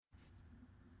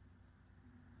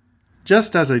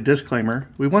Just as a disclaimer,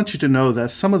 we want you to know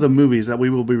that some of the movies that we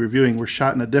will be reviewing were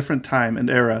shot in a different time and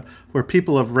era where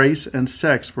people of race and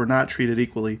sex were not treated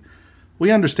equally.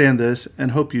 We understand this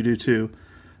and hope you do too.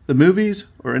 The movies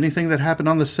or anything that happened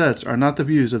on the sets are not the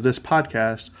views of this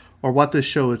podcast or what this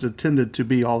show is intended to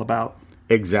be all about.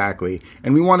 Exactly.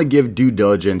 And we want to give due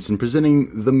diligence in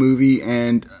presenting the movie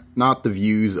and not the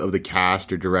views of the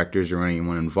cast or directors or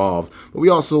anyone involved. But we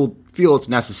also feel it's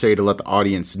necessary to let the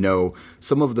audience know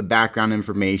some of the background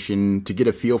information to get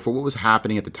a feel for what was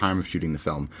happening at the time of shooting the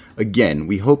film. Again,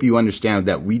 we hope you understand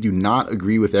that we do not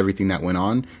agree with everything that went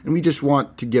on, and we just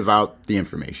want to give out the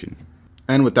information.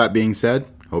 And with that being said,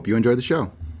 hope you enjoy the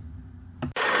show.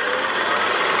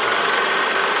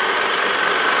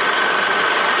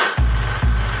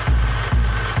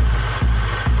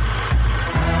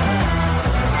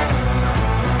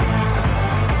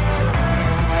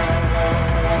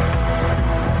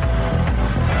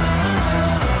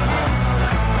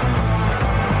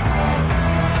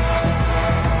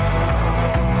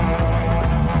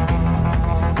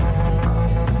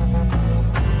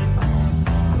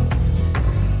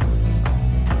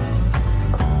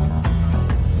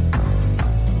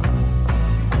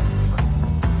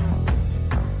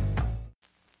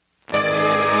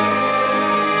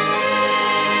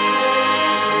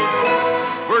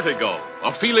 Vertigo,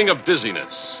 a feeling of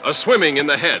dizziness, a swimming in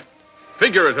the head.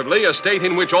 Figuratively, a state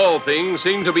in which all things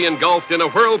seem to be engulfed in a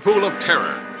whirlpool of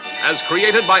terror, as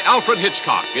created by Alfred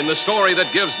Hitchcock in the story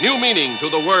that gives new meaning to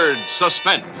the word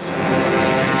suspense.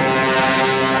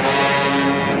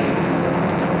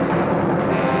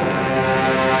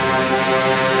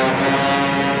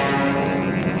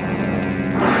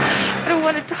 I don't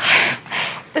want to die.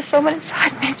 There's someone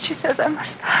inside me, and she says I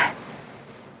must die.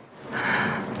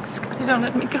 Scotty, don't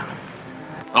let me go.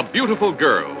 A beautiful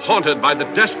girl haunted by the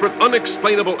desperate,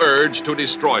 unexplainable urge to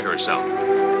destroy herself.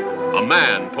 A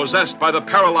man possessed by the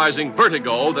paralyzing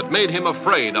vertigo that made him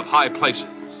afraid of high places.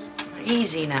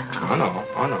 Easy now. Oh, no.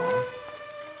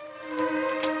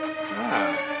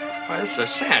 Well, this is a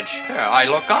cinch. Here, I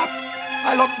look up.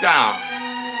 I look down.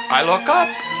 I look up.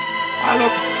 I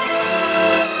look...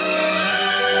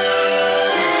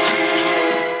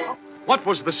 What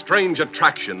was the strange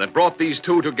attraction that brought these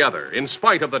two together, in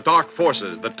spite of the dark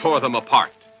forces that tore them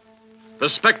apart? The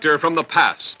specter from the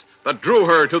past that drew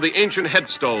her to the ancient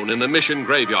headstone in the mission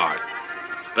graveyard.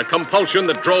 The compulsion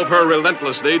that drove her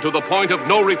relentlessly to the point of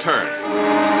no return.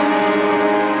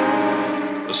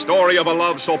 The story of a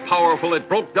love so powerful it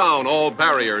broke down all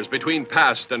barriers between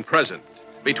past and present,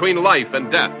 between life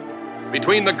and death,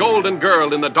 between the golden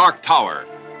girl in the dark tower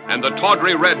and the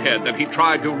tawdry redhead that he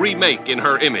tried to remake in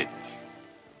her image.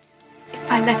 If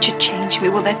I let you change me,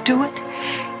 will that do it?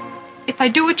 If I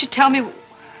do what you tell me, will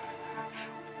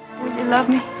you love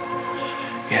me?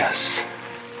 Yes.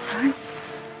 All right.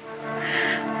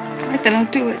 All right, then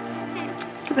I'll do it.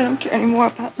 But I don't care any more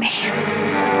about me.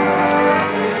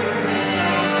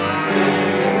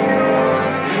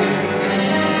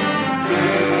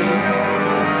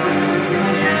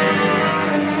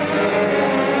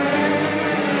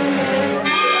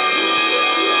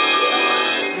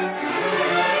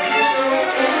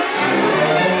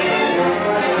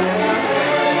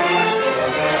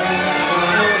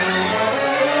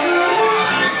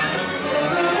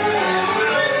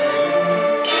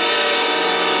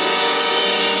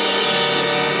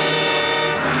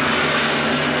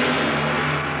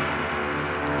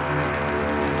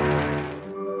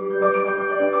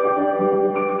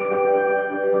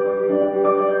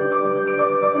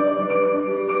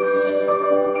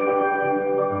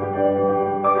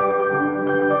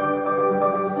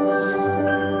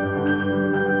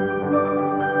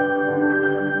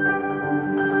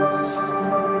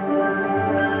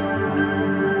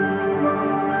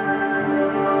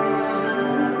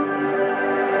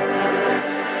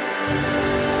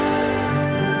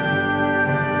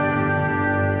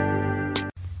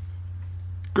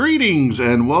 Greetings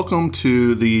and welcome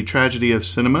to the Tragedy of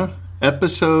Cinema,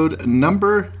 episode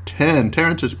number 10.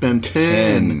 Terrence, it's been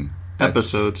 10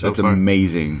 episodes so That's far.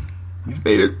 Amazing. You've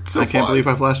made it so I can't far. believe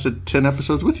I've lasted 10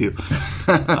 episodes with you.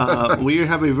 We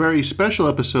have a very special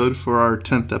episode for our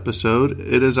 10th episode.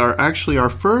 It is actually our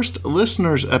first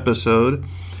listeners episode,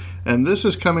 and this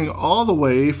is coming all the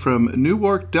way from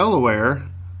Newark, Delaware,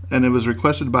 and it was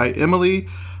requested by Emily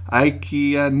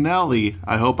Aikianelli.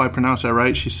 I hope I pronounced that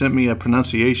right. She sent me a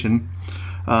pronunciation.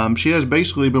 She has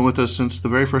basically been with us since the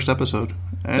very first episode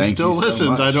and Thank still you so listens.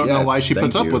 much. I don't know Yes, why she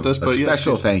puts thank up you. with us, but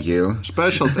special yes, thank you.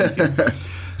 Special thank you.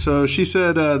 So she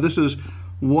said this is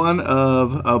one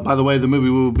of, by the way, the movie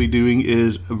we will be doing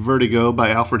is Vertigo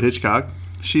by Alfred Hitchcock.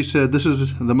 She said this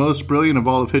is the most brilliant of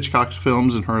all of Hitchcock's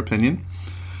films, in her opinion.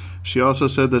 She also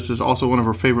said this is also one of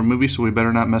her favorite movies, so we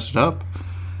better not mess it up.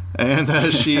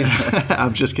 And she,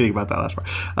 I'm just kidding about that last part.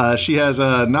 She has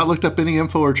not looked up any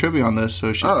info or trivia on this,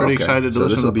 so she's pretty excited to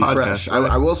listen to the podcast. Fresh.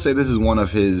 I will say this is one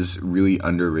of his really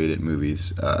underrated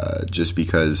movies, just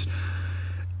because,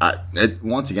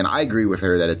 once again, I agree with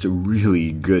her that it's a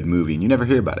really good movie, and you never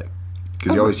hear about it.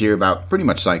 Because you always hear about pretty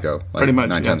much Psycho. Like pretty much,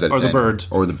 9 times out of 10. Or The Birds.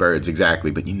 Or The Birds, exactly.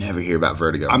 But you never hear about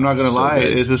Vertigo. I'm not going to lie.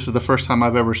 This is the first time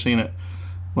I've ever seen it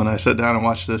when I sat down and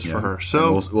watched this for her.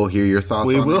 So we'll hear your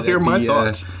thoughts on it. We will hear my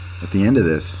thoughts. At the end of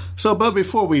this. So, but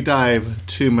before we dive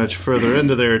too much further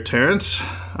into there, Terrence,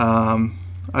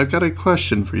 I've got a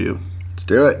question for you. Let's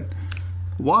do it.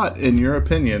 What, in your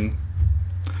opinion,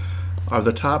 are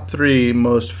the top 3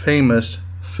 most famous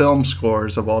film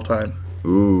scores of all time?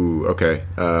 Ooh, okay.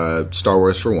 Star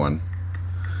Wars for one.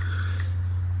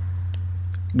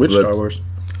 Which Star Wars?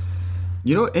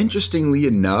 You know, interestingly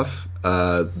enough,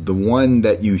 the one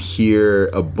that you hear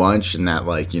a bunch and that,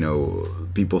 like, you know,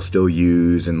 people still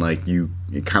use and, like,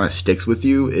 it kind of sticks with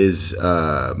you is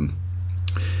the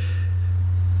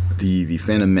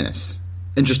Phantom Menace.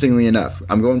 Interestingly enough,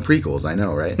 I'm going prequels, I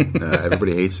know, right?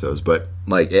 Everybody hates those, but,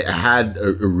 like, it had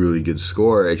a really good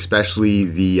score, especially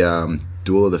the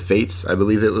Duel of the Fates, I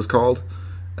believe it was called.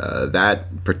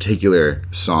 That particular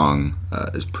song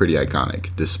is pretty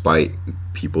iconic, despite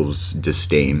people's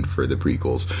disdain for the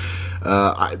prequels.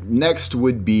 Next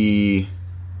would be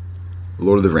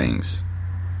Lord of the Rings.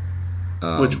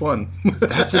 Which one?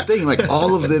 That's the thing, like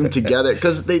all of them together,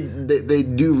 because they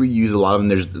do reuse a lot of them.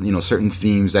 There's, you know, certain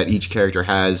themes that each character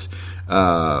has.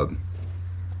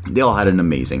 They all had an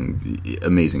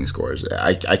amazing scores.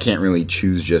 I can't really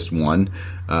choose just one,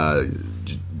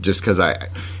 just because I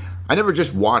never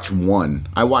just watch one.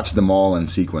 I watch them all in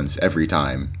sequence every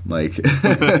time. Like,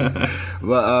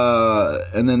 but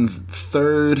and then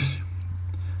third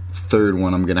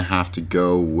one, I'm gonna have to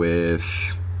go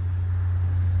with.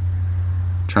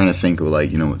 Trying to think of,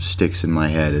 like, you know, what sticks in my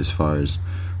head as far as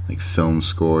like film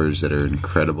scores that are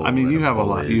incredible. I mean, you have a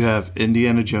lot. You have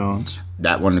Indiana Jones.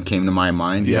 That one came to my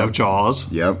mind. You have Jaws.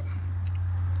 Yep.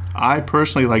 I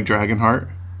personally like Dragonheart.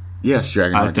 Yes,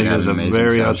 Dragonheart. I think it's a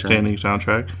very outstanding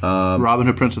soundtrack. Robin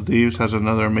Hood, Prince of Thieves has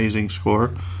another amazing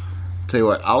score. Tell you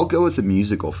what, I'll go with the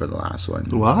musical for the last one.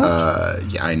 What?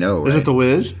 Yeah, I know. Right? Is it The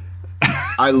Wiz?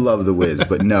 I love The Wiz,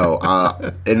 but no.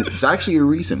 And it's actually a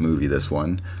recent movie, this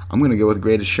one. I'm going to go with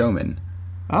Greatest Showman.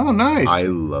 Oh, nice. I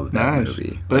love that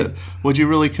movie. But would you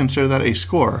really consider that a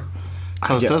score?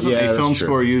 Because doesn't a film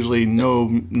score usually no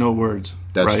words?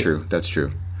 That's right? true. That's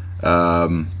true.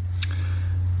 Man,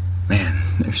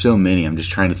 there's so many. I'm just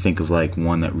trying to think of, like,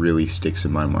 one that really sticks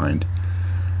in my mind.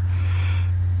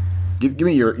 Give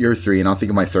me your 3, and I'll think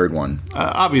of my third one.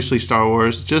 Obviously, Star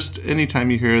Wars. Just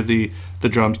anytime you hear the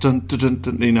drums, dun, dun, dun,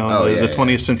 dun, you know, the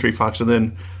 20th Century Fox, and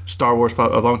then Star Wars,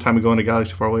 a long time ago in a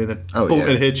galaxy far away, then boom,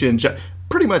 it hits you. And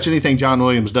pretty much anything John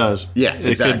Williams does,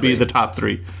 it could be the top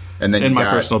 3. And then in my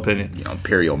personal opinion, you know,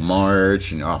 Imperial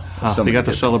March, and they got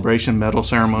the Celebration Medal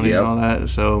ceremony and all that.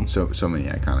 So many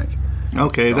iconic.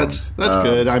 Okay, songs. That's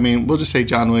good. I mean, we'll just say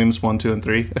John Williams 1, 2, and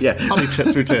 3. Yeah, probably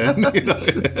 10 through 10. You know?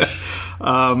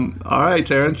 All right,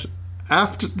 Terrence.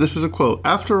 This is a quote.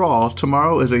 After all,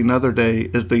 tomorrow is another day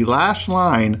is the last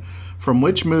line from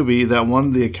which movie that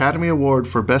won the Academy Award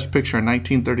for Best Picture in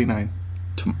 1939?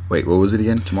 Wait, what was it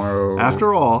again? Tomorrow.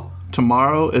 After all,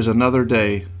 tomorrow is another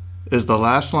day is the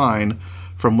last line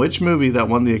from which movie that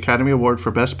won the Academy Award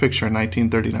for Best Picture in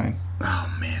 1939?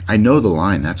 Oh man, I know the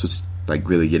line. That's what's like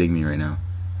really getting me right now.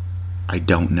 I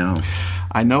don't know.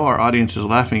 I know our audience is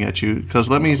laughing at you because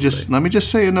let me just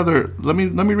say another. Let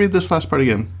me read this last part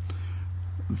again.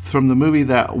 From the movie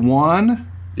that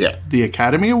won the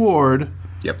Academy Award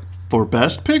for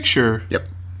Best Picture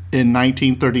in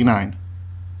 1939.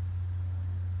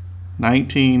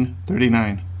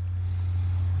 1939.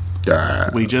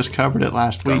 We just covered it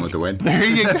last week. Gone with the Wind. There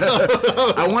you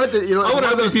go. I wanted to, you know. I wonder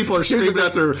how those people are screaming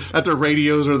at their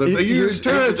radios or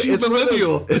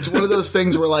It's one of those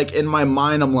things where, like, in my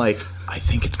mind, I'm like, I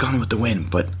think it's Gone with the Wind,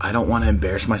 but I don't want to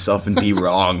embarrass myself and be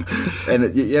wrong.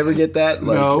 And you ever get that?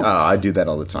 Like, no. I do that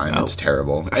all the time. No. It's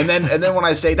terrible. And then when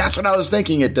I say that's what I was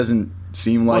thinking, it doesn't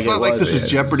seem like it's not like this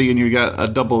is Jeopardy and you got a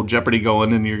double Jeopardy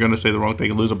going and you're going to say the wrong thing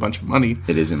and lose a bunch of money.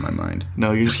 It is in my mind.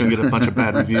 No, you're just going to get a bunch of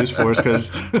bad reviews for us because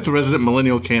the resident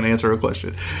millennial can't answer a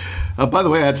question. By the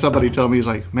way, I had somebody tell me, he's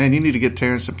like, man, you need to get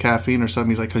Terrence some caffeine or something.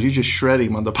 He's like, because you just shred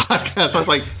him on the podcast. I was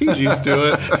like, he's used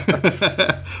to it.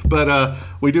 But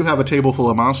we do have a table full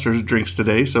of Monster drinks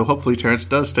today, so hopefully Terrence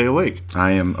does stay awake.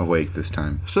 I am awake this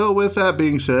time. So with that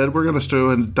being said, we're going to go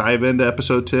and dive into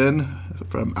episode 10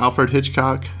 from Alfred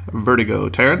Hitchcock, Vertigo.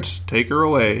 Terrence, take her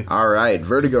away. All right,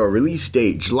 Vertigo, release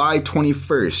date July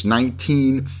 21st,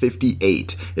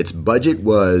 1958. Its budget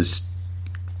was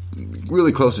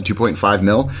really close to 2.5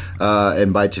 mil,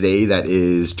 and by today that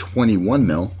is 21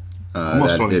 mil.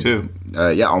 Almost 22.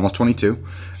 Almost 22.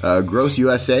 Gross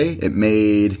USA, it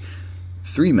made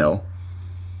 3 mil.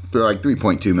 They're like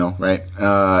 3.2 mil, right?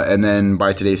 And then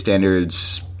by today's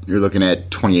standards, you're looking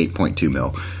at 28.2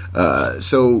 mil.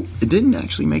 So it didn't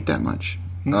actually make that much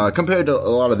compared to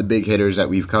a lot of the big hitters that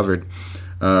we've covered.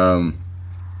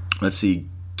 Let's see.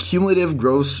 Cumulative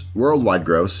gross, worldwide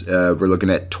gross, we're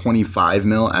looking at 25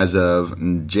 mil as of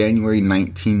January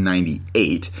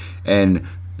 1998. And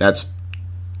that's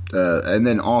and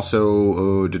then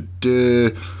also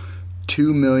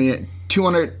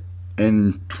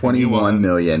 221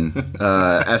 million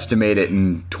estimated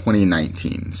in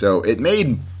 2019. So it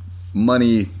made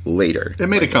money later. It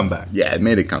made a comeback. Yeah, it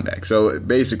made a comeback. So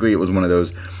basically, it was one of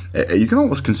those. You can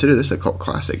almost consider this a cult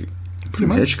classic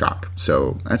from Hitchcock.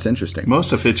 So that's interesting.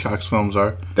 Most of Hitchcock's films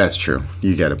are. That's true.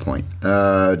 You get a point.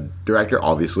 Director,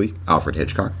 obviously, Alfred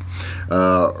Hitchcock.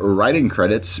 Writing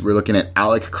credits, we're looking at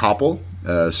Alec Koppel,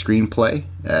 screenplay,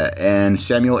 and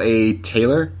Samuel A.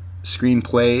 Taylor,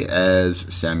 screenplay as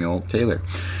Samuel Taylor.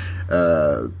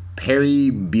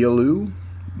 Perry Boileau,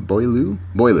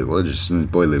 we'll just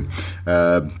Boileau,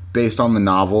 based on the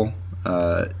novel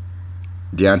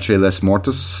D'Entre les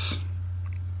Mortos.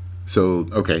 So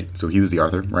he was the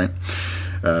author, right?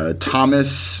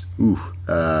 Thomas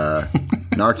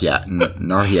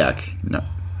Narciac.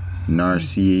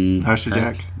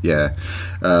 Yeah.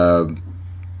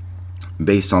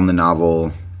 Based on the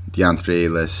novel D'Entre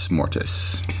les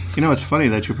Mortos. You know, it's funny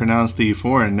that you pronounce the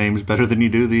foreign names better than you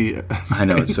do the... I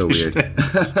know, it's so weird.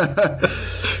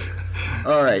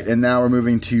 All right, and now we're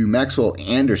moving to Maxwell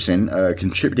Anderson, a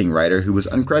contributing writer who was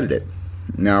uncredited.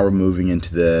 Now we're moving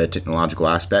into the technological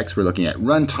aspects. We're looking at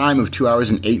runtime of 2 hours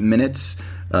and 8 minutes.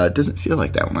 It doesn't feel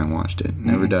like that when I watched it.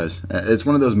 Never does. It's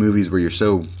one of those movies where you're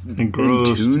so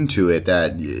engrossed, in tune to it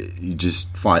that you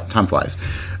just time flies.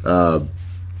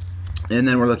 And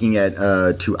then we're looking at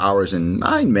 2 hours and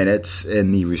 9 minutes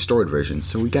in the restored version.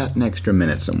 So we got an extra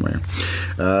minute somewhere.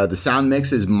 The sound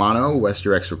mix is mono,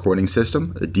 Westerex recording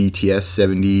system, a DTS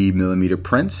 70mm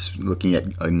prints, looking at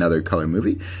another color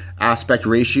movie. Aspect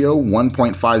ratio,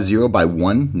 1.50 by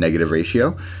 1, negative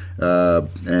ratio.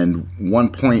 And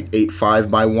 1.85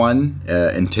 by 1,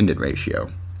 intended ratio.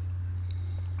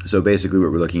 So basically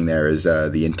what we're looking there is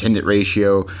the intended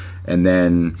ratio and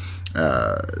then...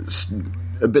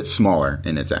 a bit smaller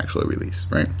in its actual release,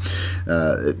 right?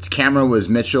 Its camera was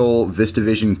Mitchell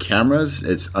VistaVision cameras.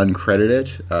 It's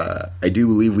uncredited. I do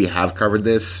believe we have covered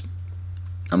this.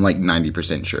 I'm like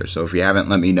 90% sure. So if you haven't,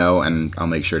 let me know, and I'll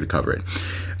make sure to cover it.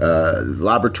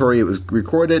 Laboratory, it was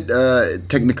recorded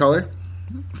Technicolor.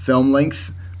 Film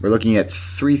length, we're looking at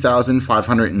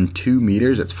 3,502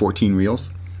 meters. That's 14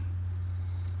 reels.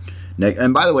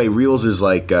 And by the way, reels is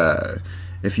like,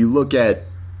 if you look at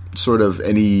sort of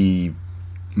any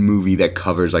movie that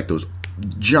covers like those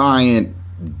giant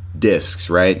discs,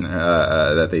 right?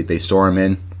 That they store them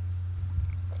in.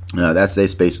 That's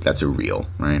a reel,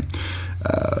 right?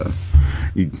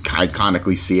 You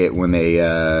iconically see it when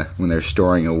they're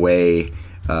storing away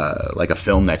like a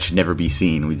film that should never be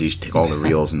seen. We just take all the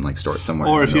reels and like store it somewhere.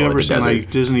 Or if you ever seen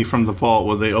like Disney from the Vault,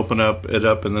 where they open it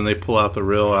up and then they pull out the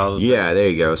reel out of there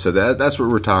you go. So that's what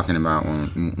we're talking about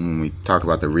when we talk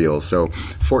about the reels. So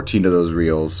 14 of those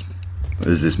reels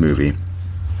is this movie.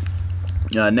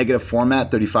 Negative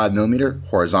format, 35mm,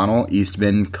 horizontal,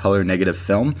 Eastman color negative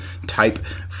film, type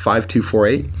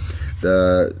 5248.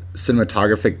 The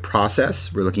cinematographic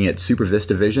process, we're looking at Super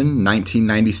VistaVision,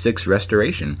 1996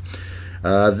 restoration.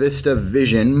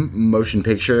 VistaVision motion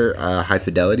picture, high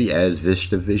fidelity as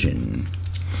VistaVision.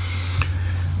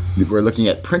 We're looking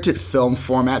at printed film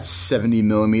format,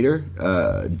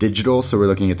 70mm, digital, so we're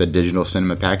looking at the digital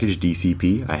cinema package,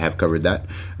 DCP. I have covered that.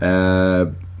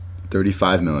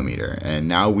 35mm. And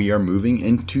now we are moving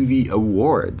into the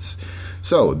awards.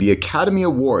 So, the Academy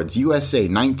Awards, USA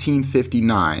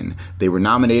 1959. They were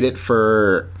nominated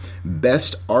for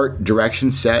Best Art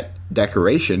Direction Set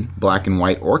Decoration, black and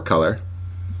white or color.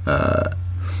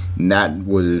 And that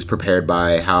was prepared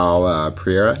by Hal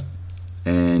Pereira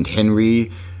and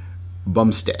Henry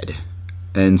Bumstead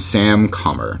and Sam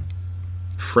Comer.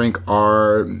 Frank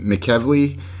R.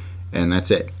 McKevley, and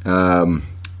that's it. Then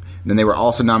they were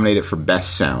also nominated for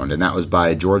Best Sound, and that was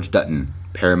by George Dutton,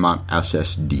 Paramount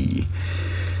SSD.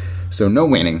 So no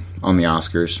winning on the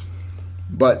Oscars,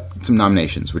 but some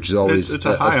nominations, which is always it's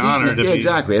a high honor to be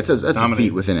exactly. That's a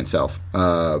feat within itself.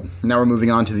 Now we're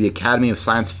moving on to the Academy of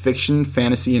Science Fiction,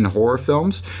 Fantasy, and Horror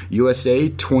Films, USA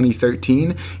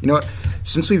 2013. You know what?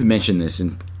 Since we've mentioned this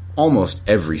in almost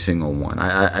every single one,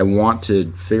 I want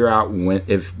to figure out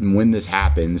when this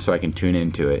happens so I can tune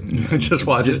into it and just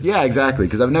watch it. Yeah, exactly.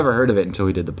 Because I've never heard of it until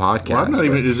we did the podcast. Well, I'm not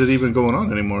even. Is it even going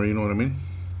on anymore? You know what I mean?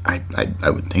 I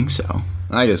would think so.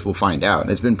 I guess we'll find out.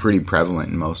 It's been pretty prevalent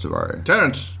in most of our...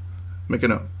 Terrence, make a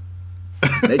note.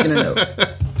 Making a note.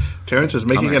 Terrence is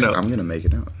making a note. I'm going to make a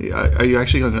note. Are you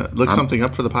actually going to look something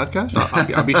up for the podcast?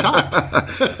 I'll be shocked.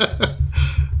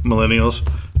 Millennials.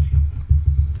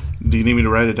 Do you need me to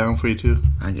write it down for you, too?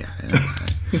 I got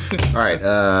it. All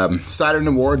right. Saturn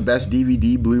Award Best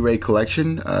DVD Blu-ray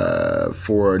Collection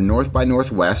for North by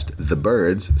Northwest, The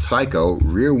Birds, Psycho,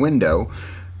 Rear Window,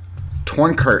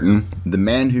 Torn Curtain, The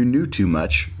Man Who Knew Too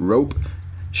Much, Rope,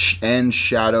 and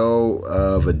Shadow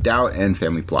of a Doubt, and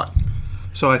Family Plot.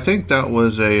 So I think that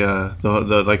was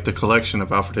the collection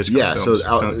of Alfred Hitchcock. Yeah, films,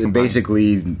 so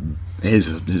basically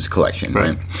his collection,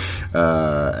 right?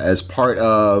 As part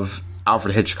of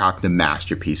Alfred Hitchcock, The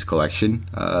Masterpiece Collection,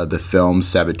 the film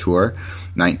Saboteur,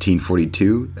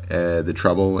 1942, The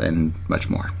Trouble, and much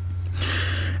more.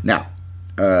 Now,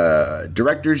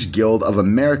 Directors Guild of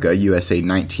America, USA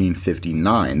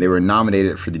 1959. They were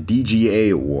nominated for the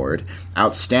DGA Award,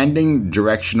 Outstanding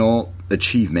Directional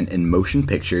Achievement in Motion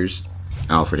Pictures,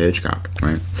 Alfred Hitchcock,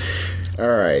 right? All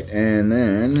right, and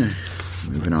then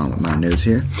moving on with my notes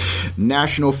here.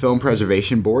 National Film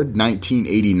Preservation Board,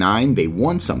 1989. They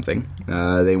won something.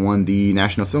 They won the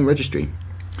National Film Registry.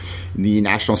 The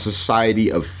National Society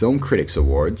of Film Critics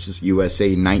Awards, USA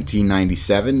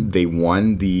 1997. They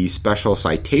won the Special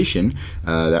Citation.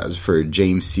 That was for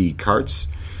James C. Kurtz,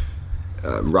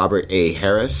 Robert A.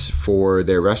 Harris, for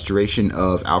their restoration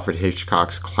of Alfred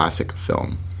Hitchcock's classic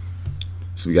film.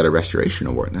 So we got a restoration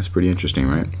award. That's pretty interesting,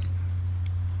 right?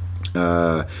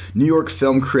 New York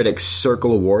Film Critics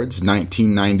Circle Awards,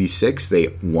 1996. They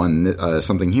won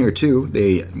something here, too.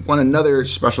 They won another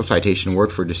Special Citation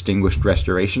Award for Distinguished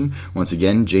Restoration. Once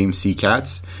again, James C.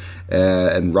 Katz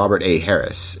and Robert A.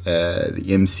 Harris, the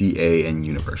MCA and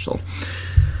Universal.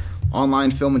 Online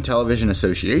Film and Television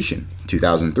Association,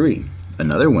 2003.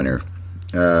 Another winner.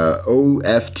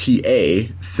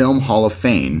 OFTA Film Hall of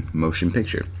Fame Motion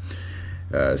Picture.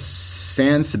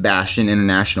 San Sebastian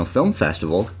International Film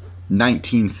Festival,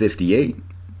 1958.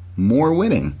 More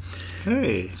winning.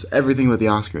 Hey. So everything with the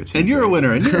Oscar. It seems and you're a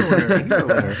winner, and you're a winner, and you're a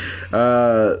winner.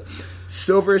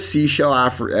 Silver Seashell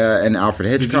and Alfred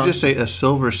Hitchcock. Did you just say a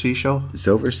silver seashell?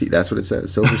 Silver Sea. That's what it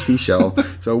says. Silver Seashell.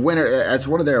 So winner. That's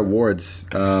one of their awards.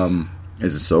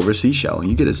 Is a silver seashell.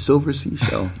 You get a silver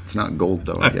seashell. It's not gold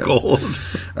though. I guess. Gold.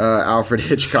 Alfred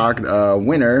Hitchcock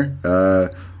winner.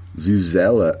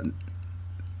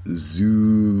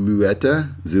 Zulueta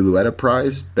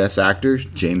Prize, Best Actor,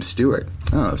 James Stewart.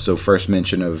 Oh, so first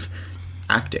mention of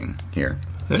acting here.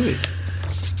 Hey.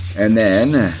 And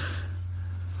then,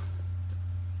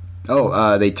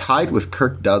 they tied with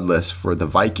Kirk Douglas for The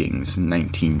Vikings in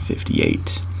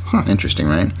 1958. Interesting,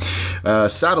 right?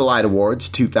 Satellite Awards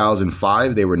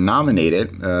 2005. They were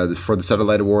nominated for the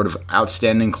Satellite Award of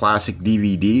Outstanding Classic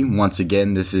DVD. Once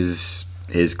again, this is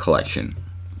his collection.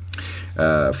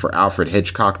 For Alfred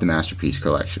Hitchcock, The Masterpiece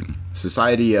Collection.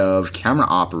 Society of Camera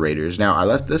Operators. Now, I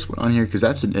left this one on here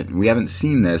because we haven't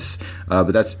seen this,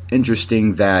 but that's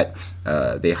interesting that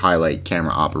they highlight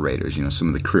camera operators, some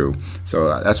of the crew.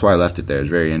 So that's why I left it there. It's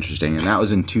very interesting. And that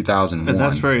was in 2001. And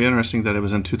that's very interesting that it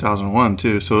was in 2001,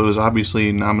 too. So it was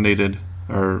obviously nominated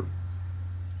or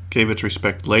gave its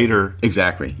respect later.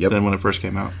 Exactly. Yep. Than when it first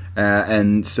came out.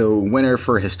 And so winner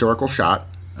for Historical Shot,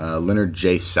 Leonard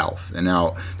J. South. And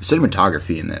now the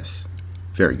cinematography in this,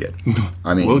 very good.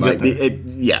 I mean, we'll get there.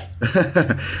 Yeah.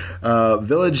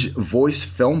 Village Voice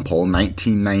Film Poll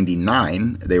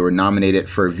 1999. They were nominated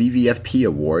for a VVFP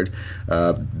Award,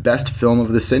 Best Film of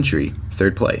the Century,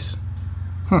 third place.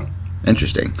 Huh.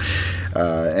 Interesting.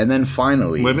 And then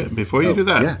finally, wait a minute, before you do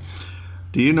that, yeah.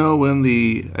 Do you know when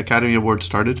the Academy Award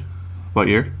started? What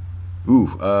year?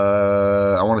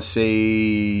 I want to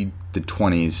say the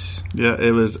 20s. Yeah,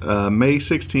 it was May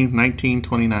 16th,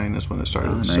 1929 is when it started.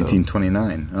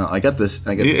 1929. I got the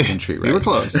century right. You were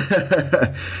close.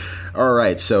 All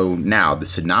right, so now the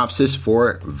synopsis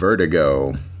for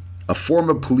Vertigo. A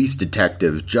former police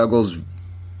detective juggles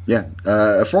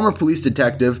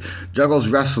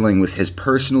wrestling with his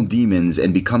personal demons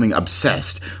and becoming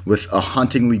obsessed with a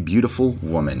hauntingly beautiful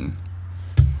woman.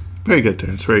 Very good,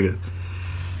 Terrence. Very good.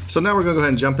 So now we're going to go ahead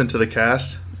and jump into the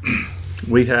cast.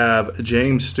 We have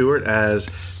James Stewart as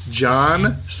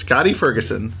John Scotty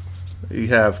Ferguson. You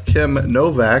have Kim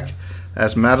Novak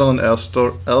as Madeline Elster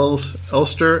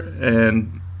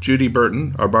and Judy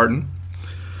Barton.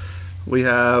 We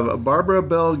have Barbara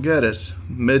Bell Geddes,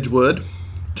 Midge Wood.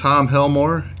 Tom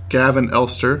Helmore, Gavin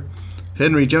Elster.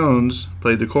 Henry Jones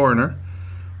played the coroner.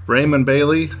 Raymond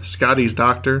Bailey, Scotty's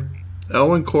doctor.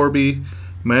 Elwyn Corby,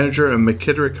 manager of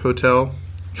McKittrick Hotel.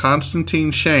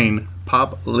 Constantine Shane,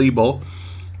 Pop Liebel.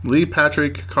 Lee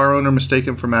Patrick, car owner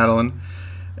mistaken for Madeline.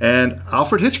 And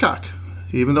Alfred Hitchcock.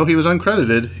 Even though he was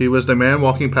uncredited, he was the man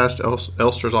walking past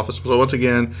Elster's office. So once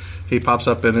again, he pops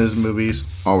up in his movies.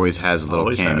 Always has a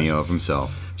little cameo of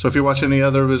himself. So if you watch any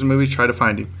other of his movies, try to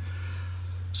find him.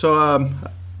 So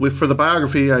for the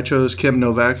biography, I chose Kim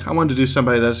Novak. I wanted to do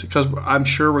somebody that's, because I'm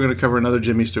sure we're going to cover another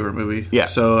Jimmy Stewart movie. Yeah.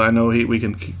 So I know we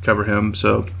can cover him.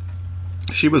 So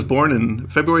she was born in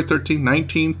February 13,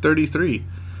 1933.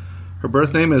 Her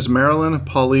birth name is Marilyn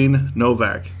Pauline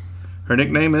Novak. Her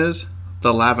nickname is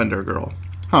the Lavender Girl.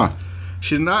 Huh.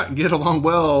 She did not get along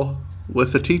well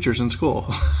with the teachers in school.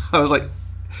 I was like,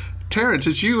 Terrence,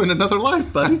 it's you in another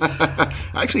life, buddy. I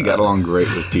actually got along great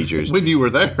with teachers. When you were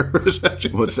there. What's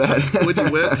that? When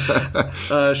you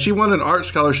went. She won an art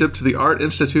scholarship to the Art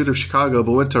Institute of Chicago,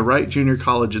 but went to Wright Junior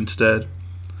College instead.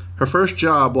 Her first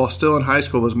job while still in high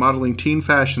school was modeling teen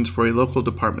fashions for a local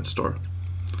department store.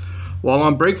 While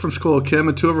on break from school, Kim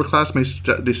and two of her classmates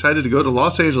decided to go to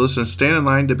Los Angeles and stand in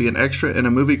line to be an extra in a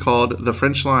movie called The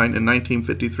French Line in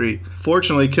 1953.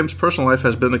 Fortunately, Kim's personal life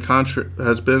has been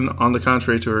on the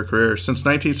contrary to her career. Since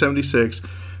 1976,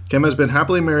 Kim has been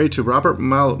happily married to Robert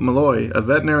Malloy, a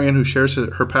veterinarian who shares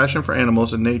her passion for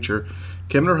animals and nature.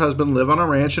 Kim and her husband live on a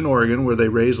ranch in Oregon where they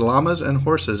raise llamas and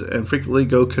horses and frequently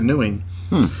go canoeing.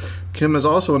 Kim is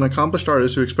also an accomplished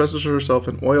artist who expresses herself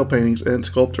in oil paintings and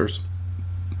sculptures.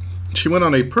 She went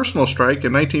on a personal strike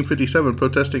in 1957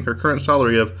 protesting her current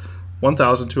salary of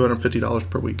 $1,250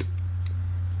 per week.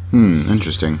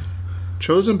 Interesting.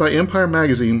 Chosen by Empire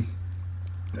Magazine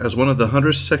as one of the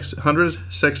 100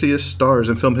 sexiest stars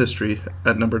in film history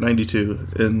at number 92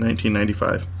 in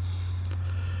 1995.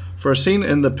 For a scene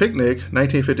in The Picnic,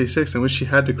 1956, in which she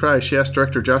had to cry, she asked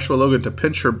director Joshua Logan to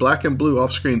pinch her black and blue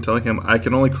off screen, telling him, "I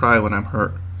can only cry when I'm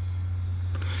hurt."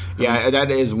 Yeah, that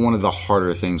is one of the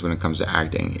harder things when it comes to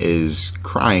acting, is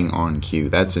crying on cue.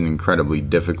 That's an incredibly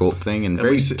difficult thing and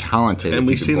very talented. And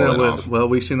we've seen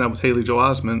that with Haley Joel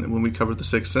Osment when we covered The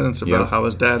Sixth Sense about how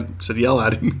his dad said yell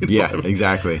at him. Yeah,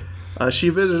 exactly. She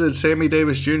visited Sammy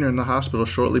Davis Jr. in the hospital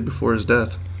shortly before his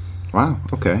death. Wow,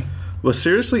 okay. Was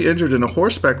seriously injured in a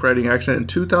horseback riding accident in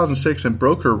 2006 and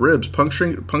broke her ribs,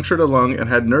 punctured a lung, and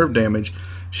had nerve damage.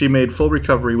 She made full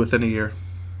recovery within a year.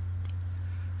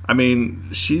 I mean,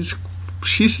 she's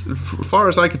as far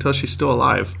as I can tell, she's still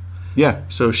alive. Yeah.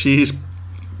 So she's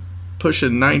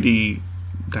pushing 90,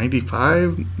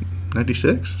 95,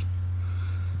 96?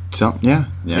 Yeah,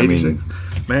 86. I mean...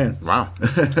 Man. Wow.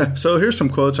 So here's some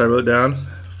quotes I wrote down.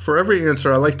 For every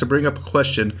answer, I like to bring up a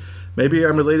question. Maybe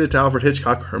I'm related to Alfred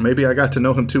Hitchcock, or maybe I got to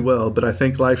know him too well, but I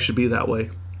think life should be that way.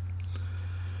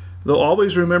 They'll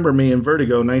always remember me in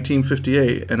Vertigo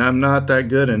 1958, and I'm not that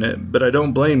good in it, but I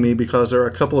don't blame me because there are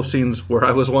a couple of scenes where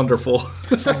I was wonderful.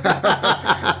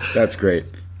 That's great.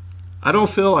 I don't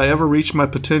feel I ever reached my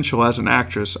potential as an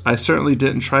actress. I certainly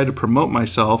didn't try to promote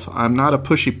myself. I'm not a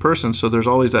pushy person, so there's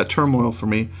always that turmoil for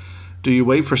me. Do you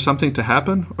wait for something to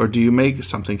happen, or do you make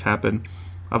something happen?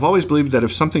 I've always believed that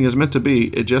if something is meant to be,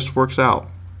 it just works out.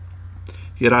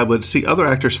 Yet I would see other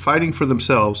actors fighting for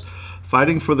themselves,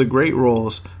 fighting for the great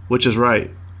roles, which is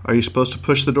right. Are you supposed to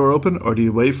push the door open, or do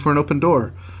you wait for an open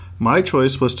door? My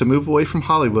choice was to move away from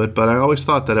Hollywood, but I always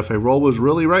thought that if a role was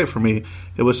really right for me,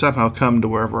 it would somehow come to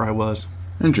wherever I was.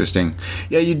 Interesting.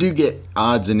 Yeah, you do get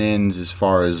odds and ends as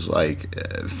far as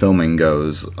filming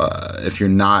goes. If you're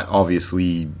not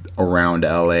obviously around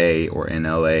LA or in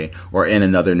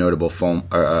another notable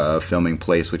filming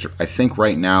place, which I think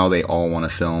right now they all want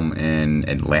to film in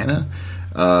Atlanta.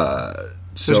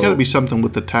 There's got to be something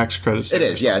with the tax credits. It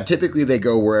is, yeah. Typically, they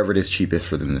go wherever it is cheapest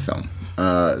for them to film.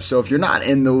 So if you're not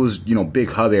in those,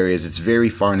 big hub areas, it's very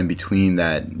far in between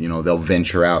that, they'll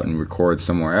venture out and record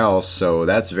somewhere else. So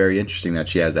that's very interesting that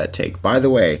she has that take. By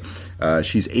the way,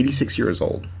 she's 86 years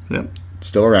old. Yep.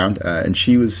 Still around, and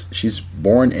she's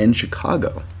born in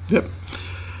Chicago. Yep.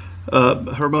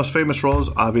 Her most famous roles,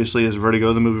 obviously, is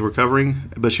Vertigo, the movie we're covering,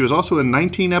 but she was also in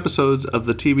 19 episodes of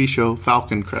the TV show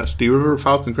Falcon Crest. Do you remember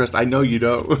Falcon Crest? I know you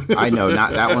don't. I know,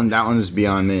 not that one. That one is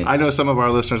beyond me. I know some of our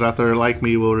listeners out there like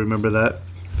me will remember that.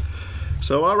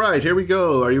 So, all right, here we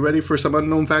go. Are you ready for some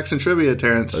unknown facts and trivia,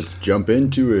 Terrence? Let's jump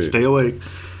into it. Stay awake.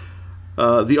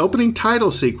 The opening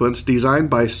title sequence, designed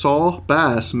by Saul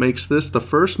Bass, makes this the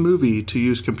first movie to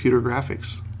use computer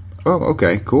graphics. Oh,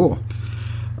 okay, cool.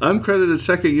 Uncredited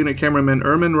second unit cameraman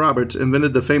Erman Roberts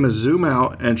invented the famous zoom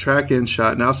out and track in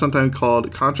shot, now sometimes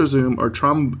called contra zoom or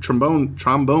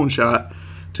trombone shot,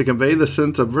 to convey the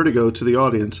sense of vertigo to the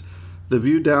audience. The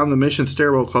view down the mission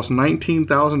stairwell cost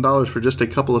 $19,000 for just a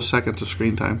couple of seconds of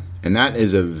screen time. And that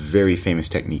is a very famous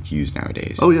technique used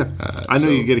nowadays. Oh, yeah. I know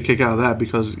you get a kick out of that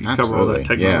because you cover all that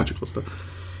technological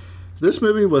stuff. This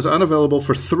movie was unavailable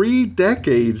for 3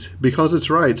 decades because its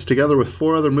rights, together with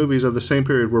 4 other movies of the same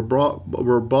period, were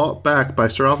bought back by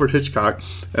Sir Alfred Hitchcock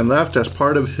and left as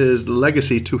part of his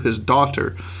legacy to his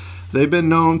daughter. They've been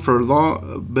known for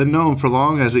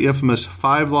long as the infamous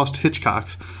 5 Lost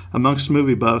Hitchcocks amongst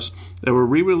movie buffs that were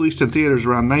re-released in theaters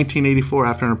around 1984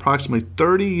 after an approximately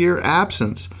 30-year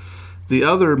absence. The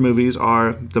other movies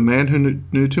are The Man Who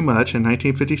Knew Too Much in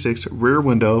 1956, Rear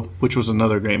Window, which was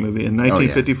another great movie, in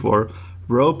 1954,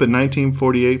 Rope in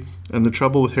 1948, and The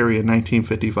Trouble with Harry in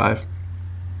 1955.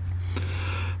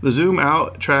 The zoom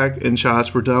out, track, and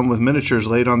shots were done with miniatures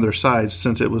laid on their sides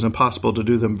since it was impossible to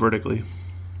do them vertically.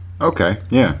 Okay,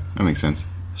 yeah, that makes sense.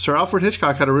 Sir Alfred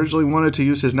Hitchcock had originally wanted to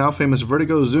use his now famous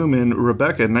vertigo zoom in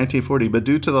Rebecca in 1940, but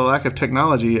due to the lack of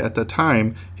technology at the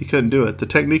time, he couldn't do it. The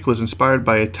technique was inspired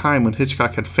by a time when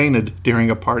Hitchcock had fainted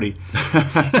during a party.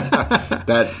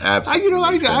 That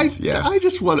absolutely makes sense. Yeah.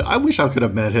 I wish I could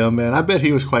have met him, man. I bet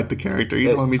he was quite the character. You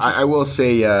know what I mean? I will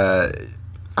say, I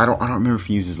don't remember if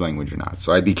he uses language or not,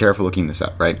 so I'd be careful looking this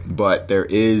up, right? But there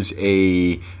is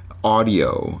a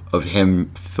audio of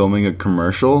him filming a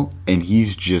commercial, and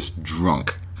he's just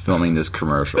drunk filming this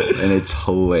commercial, and it's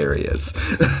hilarious.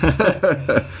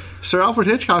 Sir Alfred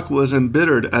Hitchcock was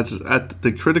embittered at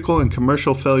the critical and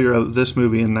commercial failure of this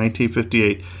movie in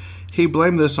 1958. He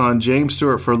blamed this on James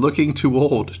Stewart for looking too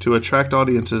old to attract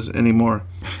audiences anymore.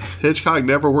 Hitchcock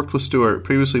never worked with Stewart,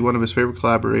 previously one of his favorite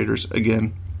collaborators,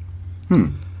 again.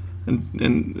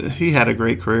 And he had a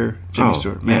great career, Jimmy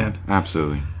Stewart, man. Yeah,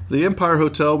 absolutely. The Empire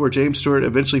Hotel, where James Stewart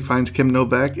eventually finds Kim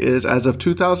Novak, is, as of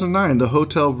 2009, the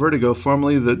Hotel Vertigo,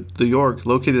 formerly the York,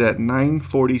 located at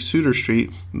 940 Suter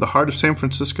Street, in the heart of San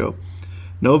Francisco.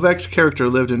 Novak's character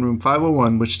lived in room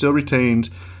 501, which still retains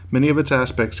many of its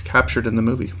aspects captured in the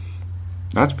movie.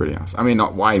 That's pretty awesome. I mean,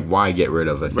 why get rid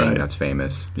of a thing that's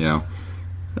famous, you know?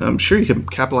 I'm sure you can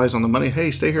capitalize on the money.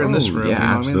 Hey, stay here in this room. Yeah, you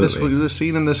know absolutely. I mean, this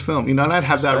scene in this film. You know, and I'd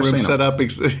have that room set up.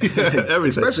 Everything.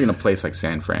 Especially in a place like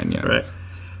San Fran, you know? Right.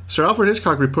 Sir Alfred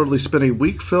Hitchcock reportedly spent a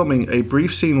week filming a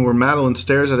brief scene where Madeline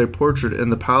stares at a portrait in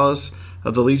the Palace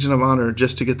of the Legion of Honor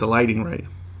just to get the lighting right.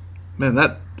 Man,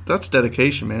 that's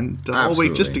dedication, man. The whole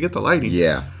week just to get the lighting.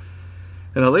 Yeah.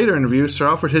 In a later interview, Sir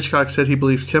Alfred Hitchcock said he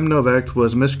believed Kim Novak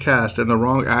was miscast and the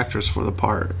wrong actress for the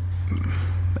part.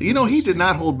 You know, he did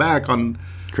not hold back on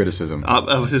criticism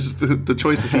of the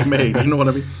choices he made. You know what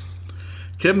I mean?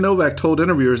 Kim Novak told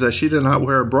interviewers that she did not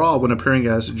wear a bra when appearing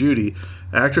as Judy.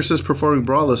 Actresses performing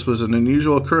braless was an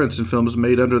unusual occurrence in films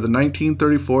made under the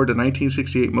 1934 to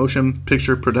 1968 Motion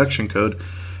Picture Production Code.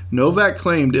 Novak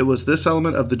claimed it was this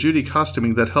element of the Judy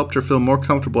costuming that helped her feel more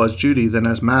comfortable as Judy than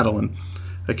as Madeline,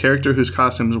 a character whose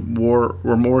costumes were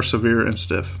more severe and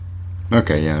stiff.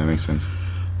 Okay, yeah, that makes sense.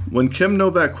 When Kim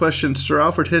Novak questioned Sir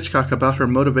Alfred Hitchcock about her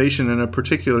motivation in a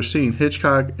particular scene,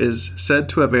 Hitchcock is said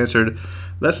to have answered,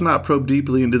 "Let's not probe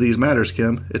deeply into these matters,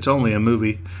 Kim. It's only a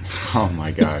movie." Oh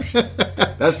my gosh.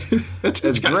 That's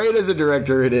as great as a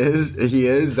director he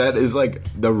is, that is like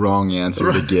the wrong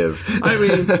answer to give. I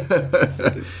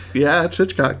mean, yeah, it's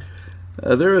Hitchcock.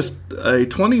 There is a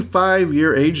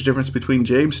 25-year age difference between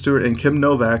James Stewart and Kim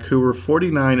Novak, who were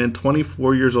 49 and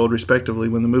 24 years old, respectively,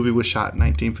 when the movie was shot in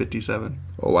 1957.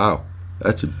 Oh, wow.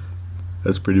 That's a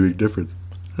pretty big difference.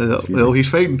 He's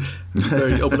fading.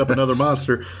 He opened up another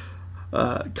monster.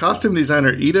 Costume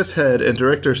designer Edith Head and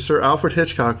director Sir Alfred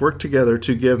Hitchcock worked together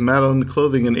to give Madeline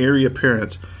clothing an eerie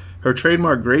appearance. Her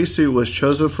trademark gray suit was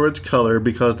chosen for its color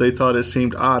because they thought it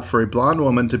seemed odd for a blonde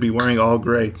woman to be wearing all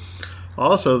gray.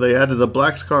 Also, they added a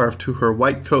black scarf to her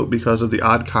white coat because of the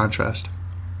odd contrast.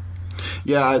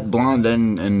 Yeah, blonde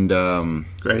and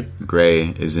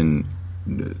gray is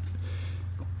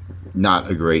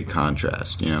not a great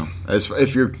contrast, you know. As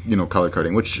if you're, color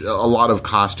coding, which a lot of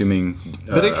costuming.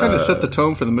 But it kind of set the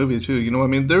tone for the movie too. You know what I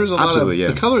mean? There was a lot of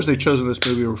the colors they chose in this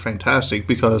movie were fantastic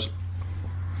because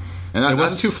it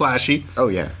wasn't too flashy. Oh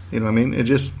yeah, you know what I mean?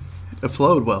 It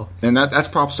flowed well. And that's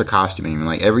props to costuming.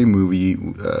 Like every movie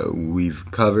we've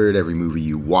covered, every movie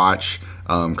you watch,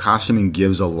 costuming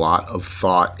gives a lot of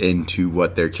thought into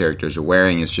what their characters are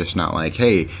wearing. It's just not like,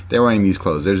 hey, they're wearing these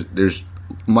clothes. There's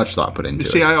much thought put into it.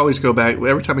 See, I always go back,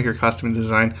 every time I hear costume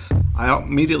design, I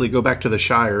immediately go back to the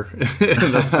Shire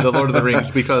in the Lord of the Rings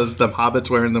because the hobbits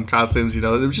wearing them costumes, it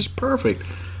was just perfect.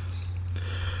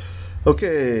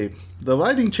 Okay, the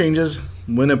lighting changes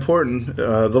when important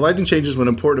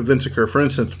events occur. For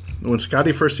instance, when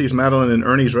Scotty first sees Madeline in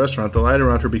Ernie's restaurant, the light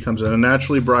around her becomes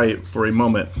unnaturally bright for a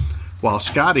moment. While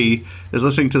Scotty is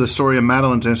listening to the story of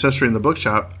Madeline's ancestry in the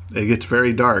bookshop, it gets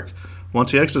very dark.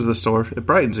 Once he exits the store, it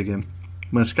brightens again.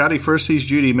 When Scotty first sees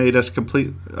Judy made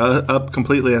up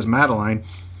completely as Madeline,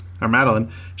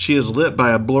 she is lit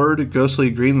by a blurred,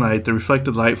 ghostly green light, the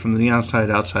reflected light from the neon sign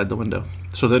outside the window.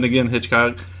 So then again,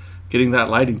 Hitchcock getting that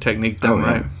lighting technique done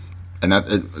right. And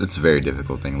it's a very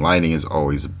difficult thing. Lighting is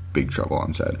always a big trouble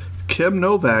on set. Kim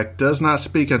Novak does not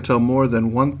speak until more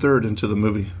than 1/3 into the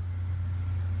movie.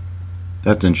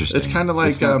 That's interesting. It's kind of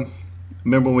like...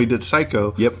 remember when we did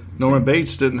Psycho? Yep. Norman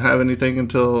Bates didn't have anything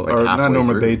until... or not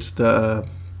Norman Bates, not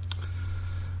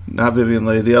Vivien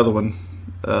Leigh, the other one.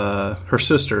 Her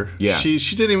sister. Yeah. She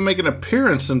didn't even make an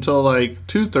appearance until like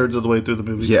 2/3 of the way through the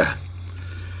movie. Yeah.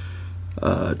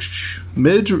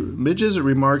 Midge's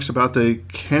remarks about the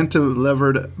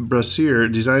cantilevered brassiere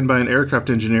designed by an aircraft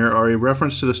engineer are a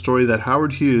reference to the story that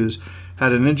Howard Hughes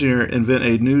had an engineer invent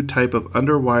a new type of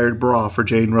underwired bra for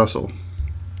Jane Russell.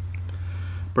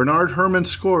 Bernard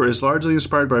Herrmann's score is largely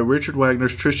inspired by Richard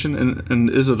Wagner's Tristan and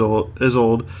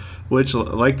Isolde, which,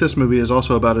 like this movie, is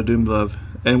also about a doomed love.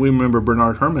 And we remember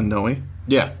Bernard Herrmann, don't we?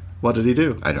 Yeah. What did he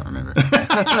do? I don't remember.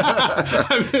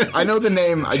 I know the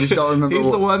name. I just don't remember. He's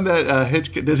the one that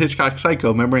did Hitchcock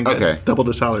Psycho. Remember, and got doubled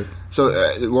his salary. So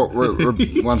we're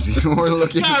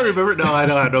looking. I remember. No, I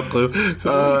don't have no clue.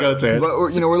 But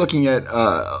we're looking at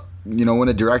when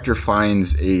a director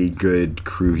finds a good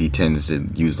crew, he tends to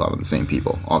use a lot of the same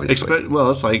people. Obviously,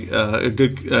 it's like a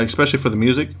good, especially for the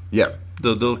music. Yeah,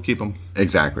 they'll keep them.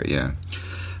 Exactly. Yeah.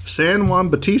 San Juan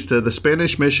Bautista, the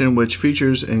Spanish mission which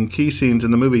features in key scenes in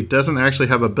the movie, doesn't actually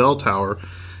have a bell tower.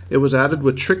 It was added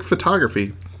with trick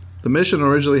photography. The mission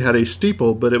originally had a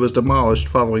steeple, but it was demolished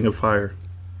following a fire.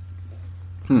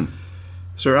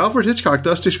 Sir Alfred Hitchcock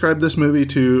thus described this movie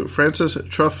to Francis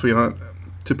Truffaut.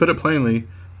 To put it plainly,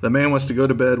 the man wants to go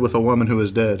to bed with a woman who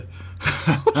is dead.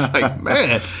 I was like,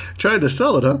 man, tried to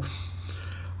sell it, huh?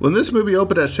 When this movie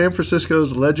opened at San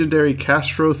Francisco's legendary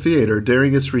Castro Theater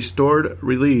during its restored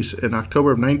release in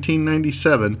October of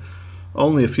 1997,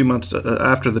 only a few months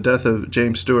after the death of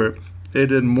James Stewart, it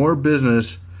did more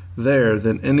business there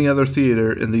than any other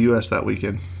theater in the U.S. that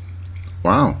weekend.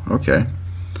 Wow, okay.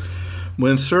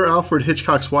 When Sir Alfred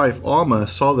Hitchcock's wife, Alma,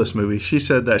 saw this movie, she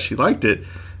said that she liked it,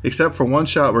 except for one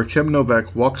shot where Kim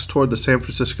Novak walks toward the San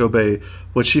Francisco Bay,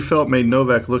 which she felt made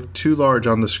Novak look too large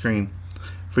on the screen.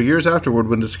 For years afterward,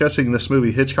 when discussing this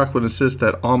movie, Hitchcock would insist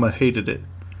that Alma hated it.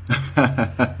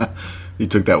 He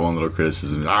took that one little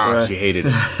criticism. She hated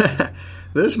it.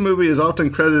 This movie is often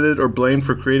credited or blamed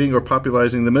for creating or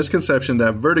popularizing the misconception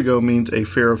that vertigo means a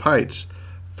fear of heights.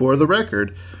 For the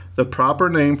record, the proper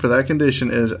name for that condition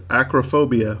is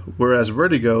acrophobia, whereas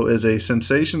vertigo is a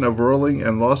sensation of rolling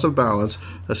and loss of balance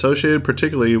associated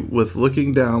particularly with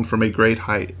looking down from a great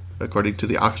height, according to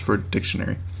the Oxford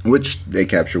Dictionary. Which they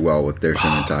capture well with their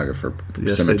cinematographer,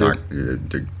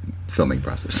 their filming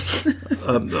process.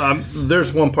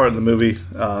 There's one part of the movie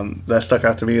that stuck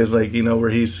out to me is where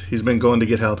he's been going to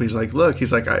get help. He's like, look,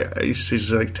 he's like,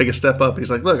 take a step up. He's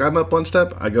like, look, I'm up one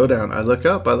step, I go down, I look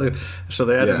up, I look. So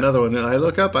they add another one. I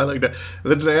look up, I look down.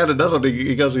 And then they add another one.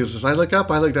 He says, I look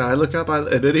up, I look down, I look up, and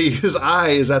then his eye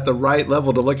is at the right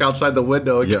level to look outside the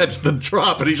window and catch the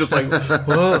drop, and he's just like,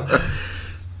 whoa.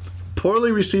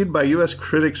 Poorly received by U.S.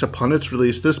 critics upon its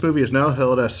release, this movie is now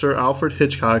held as Sir Alfred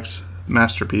Hitchcock's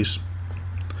masterpiece.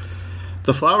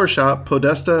 The flower shop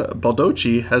Podesta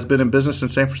Baldocchi has been in business in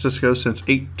San Francisco since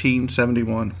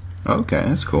 1871. Okay,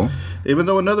 that's cool. Even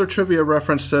though another trivia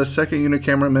reference says second unit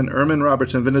cameraman Erman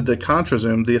Roberts invented the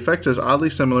contra-zoom, the effect is oddly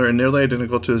similar and nearly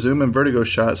identical to a zoom and vertigo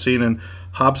shot seen in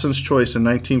Hobson's Choice in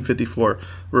 1954,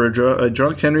 where a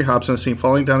drunk Henry Hobson is seen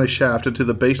falling down a shaft into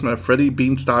the basement of Freddie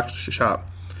Beanstalk's shop.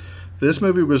 This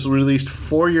movie was released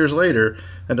 4 years later,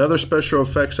 and other special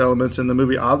effects elements in the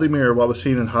movie oddly mirror what was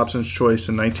seen in Hobson's Choice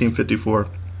in 1954.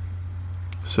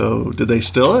 So, did they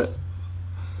steal it?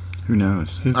 Who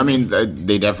knows? I mean,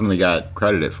 they definitely got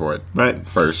credited for it. Right.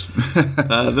 First.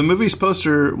 The movie's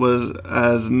poster was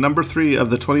as number 3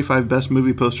 of the 25 best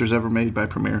movie posters ever made by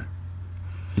Premiere.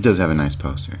 It does have a nice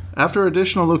poster. After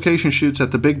additional location shoots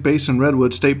at the Big Basin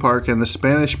Redwood State Park and the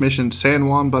Spanish mission San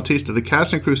Juan Bautista, the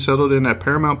cast and crew settled in at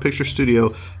Paramount Picture Studio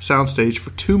soundstage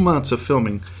for 2 months of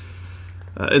filming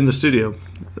in the studio.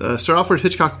 Sir Alfred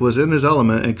Hitchcock was in his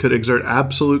element and could exert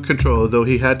absolute control, though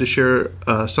he had to share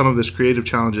some of his creative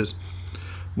challenges.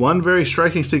 One very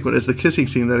striking sequence is the kissing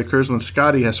scene that occurs when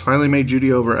Scotty has finally made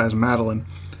Judy over as Madeline.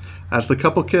 As the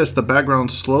couple kiss, the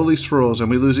background slowly swirls and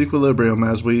we lose equilibrium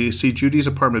as we see Judy's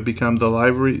apartment become the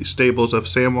livery stables of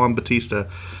San Juan Bautista,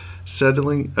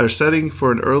 setting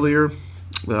for an earlier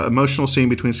emotional scene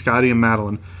between Scotty and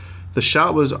Madeline. The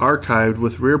shot was archived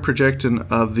with rear projection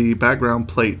of the background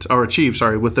plates,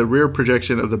 with the rear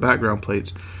projection of the background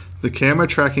plates. The camera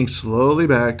tracking slowly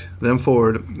back, then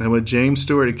forward, and with James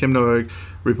Stewart and Kim Novak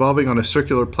revolving on a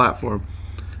circular platform.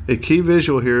 A key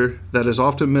visual here that is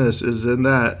often missed is in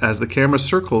that, as the camera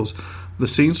circles, the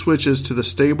scene switches to the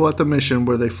stable at the mission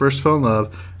where they first fell in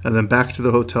love, and then back to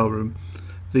the hotel room.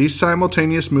 These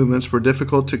simultaneous movements were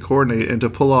difficult to coordinate and to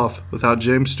pull off without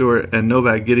James Stewart and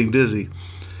Novak getting dizzy.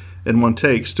 In one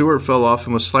take, Stewart fell off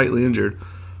and was slightly injured.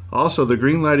 Also, the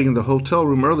green lighting in the hotel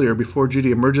room earlier before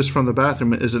Judy emerges from the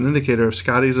bathroom is an indicator of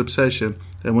Scotty's obsession,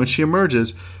 and when she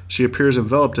emerges, she appears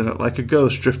enveloped in it like a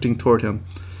ghost drifting toward him.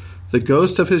 The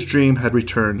ghost of his dream had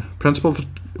returned. Principal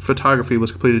photography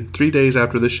was completed 3 days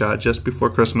after this shot, just before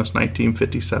Christmas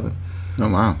 1957. Oh,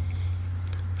 wow.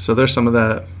 So there's some of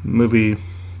that movie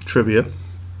trivia.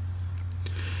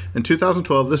 In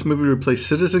 2012, this movie replaced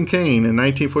Citizen Kane in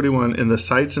 1941 in the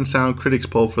Sights and Sound Critics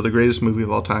poll for the greatest movie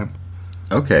of all time.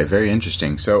 Okay, very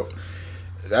interesting. So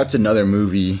that's another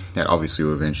movie that obviously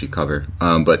we'll eventually cover.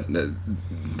 But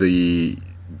the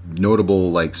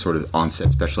notable, like, sort of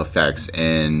on-set special effects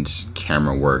and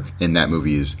camera work in that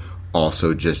movie is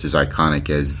also just as iconic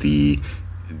as the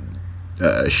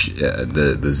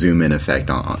zoom in effect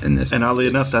in this. And oddly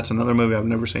enough, that's another movie I've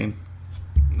never seen.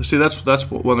 See,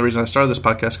 that's one of the reasons I started this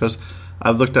podcast, because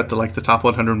I've looked at the top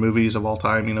 100 movies of all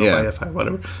time, by AFI,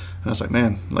 whatever. And I was like,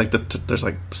 man, there's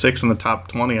 6 in the top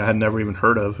 20 I had never even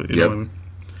heard of. You know what I mean?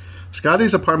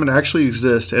 Scotty's apartment actually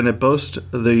exists, and it boasts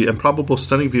the improbable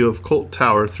stunning view of Colt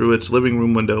Tower through its living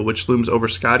room window, which looms over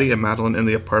Scotty and Madeline in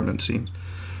the apartment scene.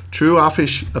 True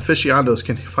aficionados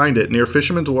can find it near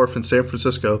Fisherman's Wharf in San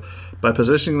Francisco by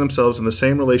positioning themselves in the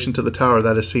same relation to the tower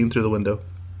that is seen through the window.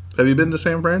 Have you been to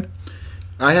San Fran?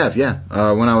 I have, yeah.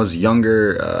 When I was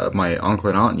younger, my uncle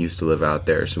and aunt used to live out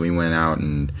there, so we went out,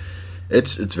 and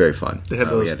it's very fun. They had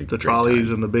the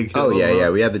trolleys and the big hill. Oh, yeah,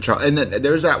 we had the trolley. And then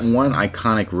there's that one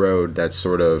iconic road that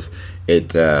sort of,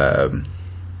 it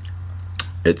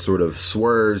sort of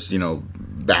swerves,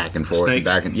 back and forth. Snakes.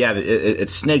 It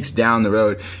snakes down the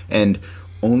road, and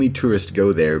only tourists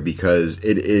go there because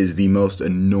it is the most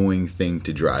annoying thing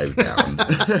to drive down.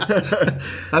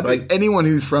 Like, anyone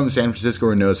who's from San Francisco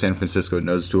or knows San Francisco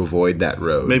knows to avoid that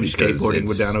road. Maybe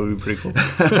skateboarding down it would be pretty cool.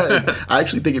 I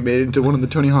actually think it made it into one of the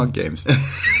Tony Hawk games.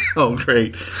 Oh,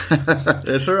 great.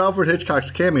 In Sir Alfred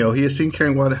Hitchcock's cameo, he is seen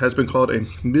carrying what has been called a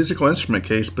musical instrument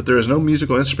case, but there is no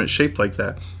musical instrument shaped like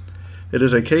that. It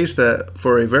is a case that,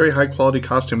 for a very high-quality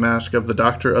costume mask of the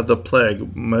Doctor of the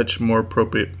Plague, much more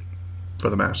appropriate for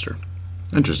the master.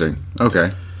 Interesting.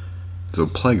 Okay. So,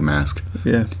 plague mask.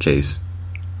 Yeah. Case.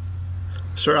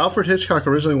 Sir Alfred Hitchcock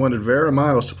originally wanted Vera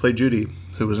Miles to play Judy,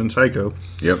 who was in Psycho.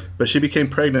 Yep. But she became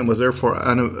pregnant and was therefore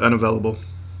unavailable.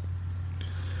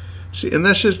 See, and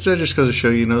that just goes to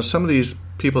show, some of these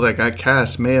people that got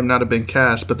cast may have not have been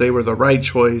cast, but they were the right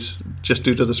choice just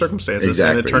due to the circumstances.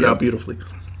 Exactly. And it turned out beautifully.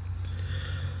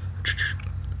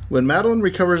 When Madeline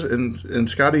recovers in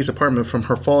Scotty's apartment from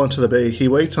her fall into the bay, he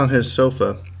waits on his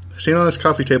sofa. Seen on his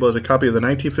coffee table is a copy of the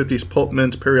 1950s pulp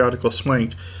men's periodical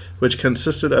Swank, which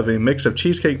consisted of a mix of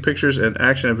cheesecake pictures and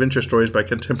action-adventure stories by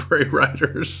contemporary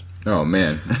writers. Oh,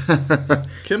 man.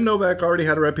 Kim Novak already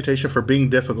had a reputation for being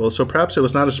difficult, so perhaps it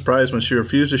was not a surprise when she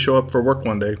refused to show up for work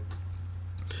one day.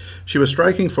 She was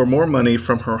striking for more money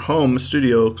from her home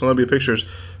studio, Columbia Pictures,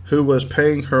 who was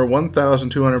paying her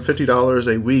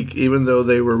 $1,250 a week, even though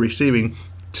they were receiving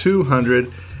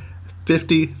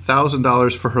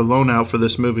 $250,000 for her loan out for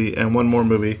this movie and one more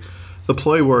movie. The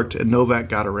ploy worked, and Novak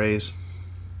got a raise.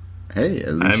 Hey,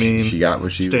 at least she got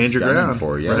what she was gunning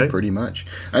for. Yeah, right? Pretty much.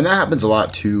 And that happens a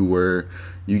lot, too, where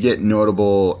you get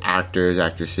notable actors,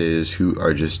 actresses who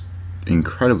are just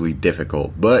incredibly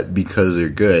difficult, but because they're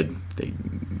good,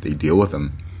 they deal with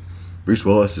them. Bruce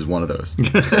Willis is one of those.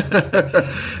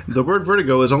 The word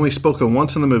vertigo is only spoken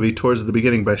once in the movie towards the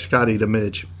beginning by Scotty to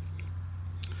Midge.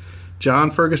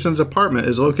 John Ferguson's apartment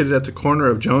is located at the corner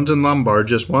of Jones and Lombard,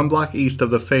 just one block east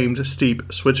of the famed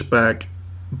steep switchback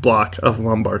block of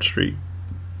Lombard Street.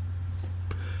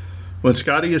 When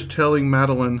Scotty is telling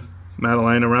Madeline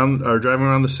driving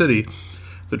around the city,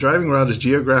 the driving route is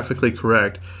geographically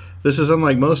correct. This is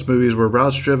unlike most movies where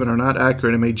routes driven are not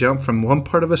accurate and may jump from one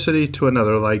part of a city to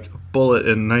another, like Bullitt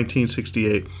in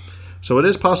 1968. So it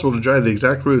is possible to drive the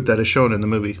exact route that is shown in the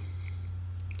movie.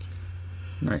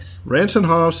 Nice. Ransom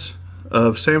Hoff's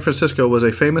of San Francisco was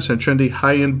a famous and trendy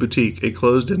high-end boutique. It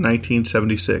closed in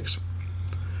 1976.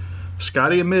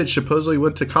 Scotty and Midge supposedly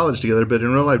went to college together, but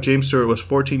in real life, James Stewart was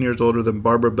 14 years older than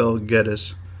Barbara Bell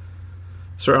Geddes.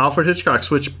 Sir Alfred Hitchcock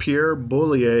switched Pierre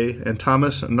Boullier and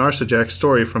Thomas Narcejak's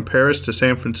story from Paris to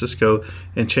San Francisco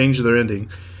and changed their ending,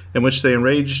 in which the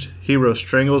enraged hero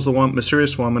strangles the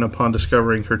mysterious woman upon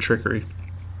discovering her trickery.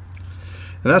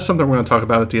 And that's something we're going to talk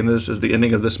about at the end of this, is the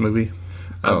ending of this movie.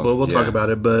 We'll talk about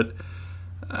it, but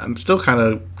I'm still kind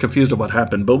of confused of what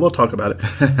happened, but we'll talk about it.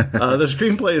 The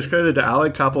screenplay is credited to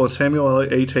Alec Koppel and Samuel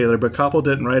A. Taylor, but Koppel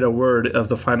didn't write a word of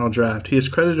the final draft. He is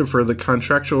credited for the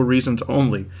contractual reasons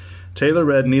only. Taylor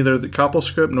read neither the Koppel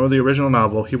script nor the original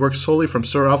novel. He worked solely from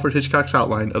Sir Alfred Hitchcock's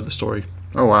outline of the story.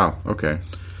 Oh, wow. Okay.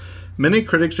 Many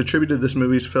critics attributed this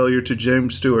movie's failure to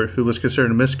James Stewart, who was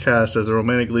considered miscast as a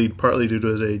romantic lead partly due to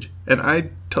his age. And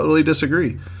I totally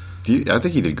disagree. I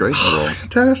think he did great in the role.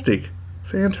 Fantastic.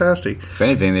 If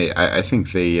anything, I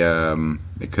think they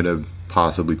could have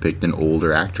possibly picked an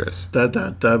older actress.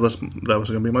 That was going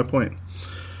to be my point.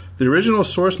 The original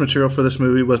source material for this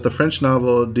movie was the French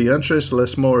novel D'Entre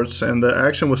les Morts, and the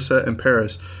action was set in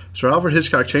Paris. Sir Alfred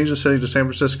Hitchcock changed the setting to San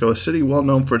Francisco, a city well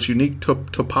known for its unique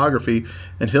topography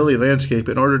and hilly landscape,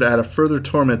 in order to add a further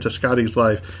torment to Scotty's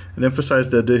life and emphasize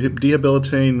the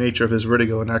debilitating nature of his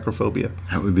vertigo and acrophobia.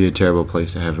 That would be a terrible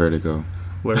place to have vertigo.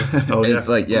 Where? Oh,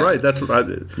 yeah. Yeah. Right, that's what I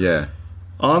did. Yeah.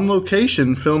 On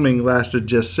location, filming lasted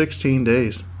just 16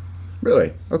 days.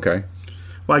 Really? Okay.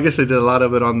 Well, I guess they did a lot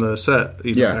of it on the set.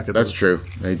 Yeah, that's true.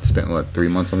 They spent, 3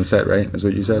 months on the set, right? That's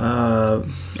what you said? I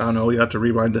don't know. You have to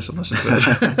rewind this and listen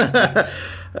to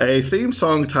it. A theme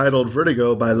song titled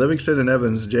Vertigo by Livingston and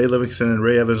Evans, Jay Livingston and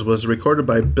Ray Evans, was recorded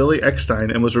by Billy Eckstein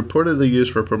and was reportedly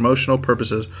used for promotional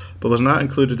purposes, but was not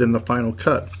included in the final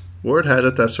cut. Word has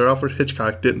it that Sir Alfred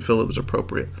Hitchcock didn't feel it was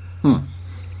appropriate.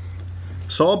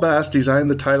 Saul Bass designed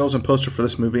the titles and poster for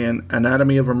this movie and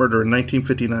Anatomy of a Murder in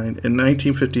 1959. In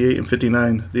 1958 and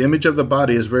 59, the image of the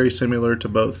body is very similar to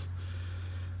both.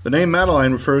 The name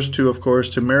Madeline refers to, of course,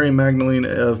 to Mary Magdalene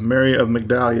of Mary of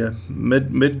Magdala.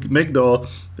 Migdal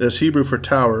is Hebrew for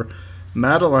tower.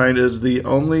 Madeline is the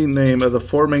only name of the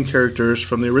four main characters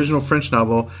from the original French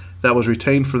novel that was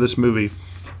retained for this movie.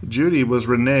 Judy was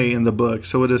Renee in the book,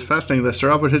 so it is fascinating that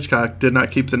Sir Alfred Hitchcock did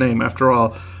not keep the name. After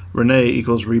all, Renee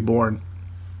equals reborn.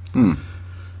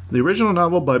 The original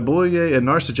novel by Boullier and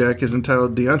Narcejak is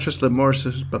entitled D'Entre les Morts,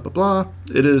 blah, blah, blah.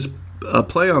 It is a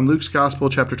play on Luke's Gospel,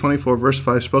 chapter 24, verse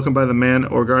 5, spoken by the man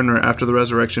or gardener after the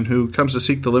resurrection who comes to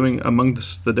seek the living among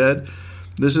the dead.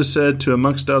 This is said to,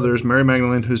 amongst others, Mary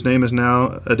Magdalene, whose name is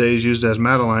nowadays used as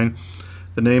Madeline,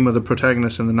 the name of the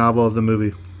protagonist in the novel of the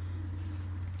movie.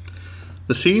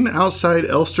 The scene outside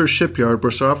Elster Shipyard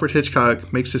where Sir Alfred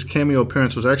Hitchcock makes his cameo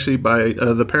appearance was actually by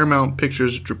the Paramount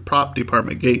Pictures prop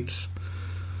department gates.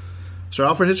 Sir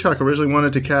Alfred Hitchcock originally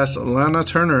wanted to cast Lana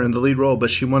Turner in the lead role, but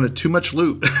she wanted too much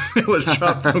loot. It was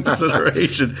dropped from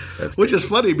consideration, which is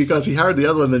funny because he hired the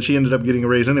other one, and then she ended up getting a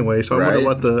raise anyway. So I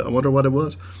wonder what it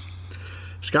was.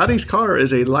 Scotty's car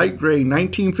is a light gray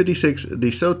 1956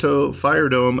 DeSoto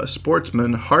Firedome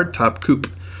Sportsman hardtop coupe.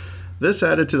 This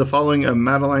added to the following of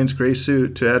Madeline's gray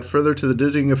suit to add further to the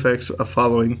dizzying effects of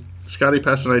following. Scotty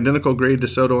passed an identical gray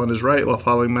DeSoto on his right while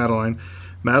following Madeline.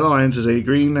 Madeline's is a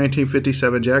green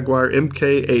 1957 Jaguar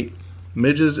MK8.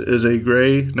 Midge's is a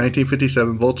gray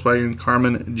 1957 Volkswagen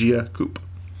Carmen Ghia coupe.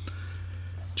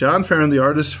 John Farren, the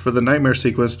artist for the Nightmare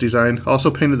sequence design,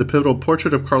 also painted the pivotal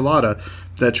portrait of Carlotta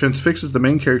that transfixes the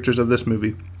main characters of this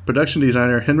movie. Production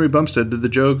designer Henry Bumstead did the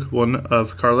joke one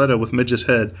of Carlotta with Midge's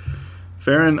head.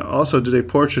 Farren also did a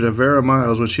portrait of Vera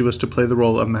Miles when she was to play the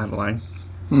role of Madeline.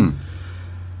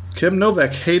 Kim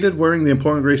Novak hated wearing the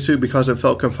important gray suit because it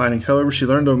felt confining. However, she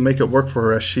learned to make it work for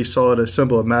her as she saw it as a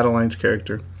symbol of Madeline's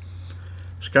character.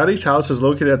 Scotty's house is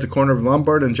located at the corner of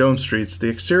Lombard and Jones Streets. The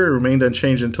exterior remained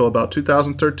unchanged until about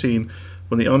 2013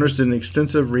 when the owners did an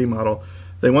extensive remodel.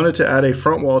 They wanted to add a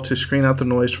front wall to screen out the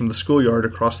noise from the schoolyard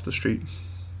across the street.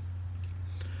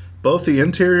 Both the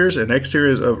interiors and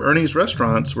exteriors of Ernie's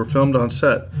restaurants were filmed on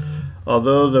set,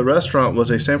 although the restaurant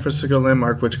was a San Francisco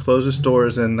landmark which closed its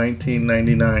doors in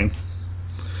 1999.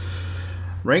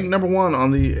 Ranked number 1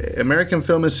 on the American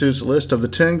Film Institute's list of the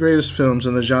 10 greatest films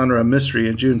in the genre mystery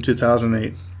in June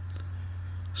 2008.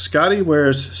 Scotty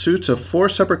wears suits of 4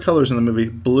 separate colors in the movie: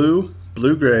 blue,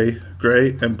 blue-gray,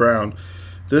 gray, and brown.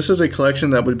 This is a collection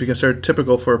that would be considered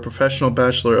typical for a professional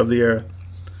bachelor of the era.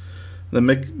 The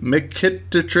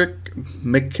McKittrick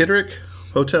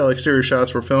Hotel exterior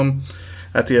shots were filmed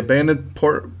at the abandoned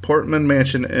Portman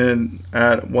Mansion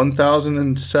at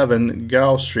 1007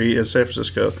 Gow Street in San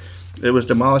Francisco. It was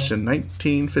demolished in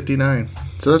 1959.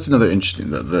 So that's another interesting.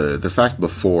 The fact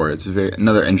before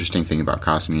another interesting thing about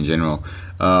costuming in general.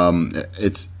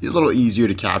 It's a little easier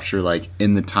to capture like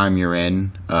in the time you're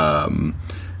in.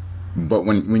 But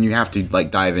when you have to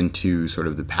like dive into sort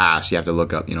of the past, you have to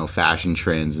look up, fashion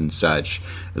trends and such.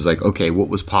 It's like, okay, what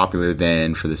was popular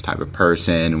then for this type of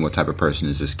person, and what type of person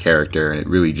is this character? And it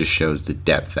really just shows the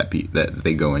depth that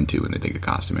they go into when they think of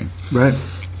costuming. Right.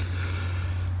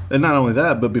 And not only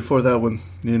that, but before that, when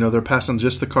they're passing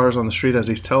just the cars on the street, as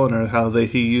he's telling her how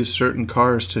he used certain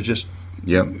cars to just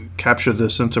capture the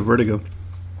sense of vertigo.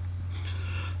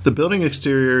 The building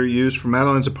exterior used for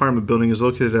Madeleine's apartment building is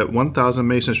located at 1000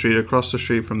 Mason Street, across the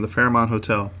street from the Fairmont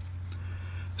Hotel.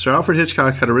 Sir Alfred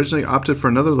Hitchcock had originally opted for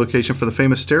another location for the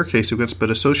famous staircase sequence, but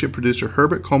associate producer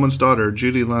Herbert Coleman's daughter,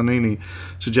 Judy Lanini,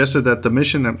 suggested that the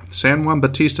Mission at San Juan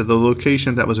Bautista, the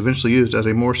location that was eventually used, as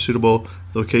a more suitable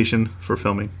location for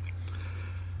filming.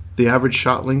 The average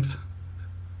shot length,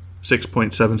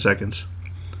 6.7 seconds.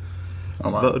 Oh,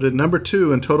 wow. Voted number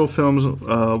 2 in Total Film's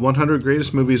 100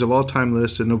 Greatest Movies of All Time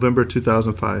list in November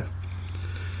 2005.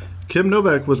 Kim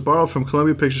Novak was borrowed from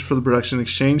Columbia Pictures for the production in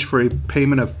exchange for a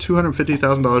payment of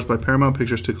 $250,000 by Paramount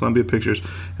Pictures to Columbia Pictures,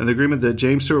 and the agreement that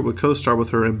James Stewart would co-star with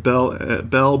her in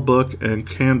Belle, Book, and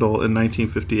Candle in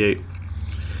 1958.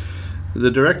 The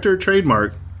director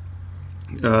trademark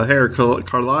hair.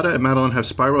 Carlotta and Madeleine have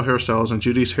spiral hairstyles, and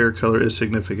Judy's hair color is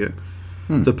significant.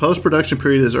 The post-production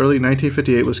period as early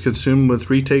 1958 was consumed with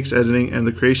retakes, editing, and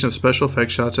the creation of special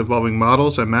effects shots involving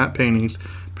models and matte paintings,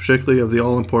 particularly of the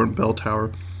all-important bell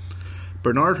tower.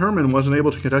 Bernard Herrmann wasn't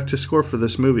able to conduct his score for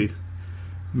this movie.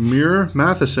 Muir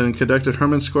Matheson conducted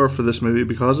Herrmann's score for this movie.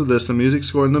 Because of this, the music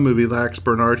score in the movie lacks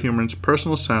Bernard Herrmann's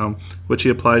personal sound, which he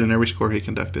applied in every score he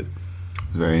conducted.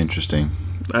 Very interesting.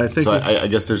 I think I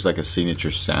guess there's like a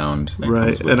signature sound that right,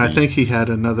 comes with and I think he had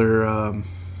another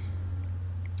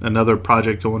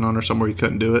project going on or somewhere he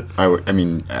couldn't do it. I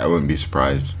wouldn't be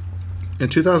surprised. In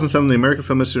 2007, the American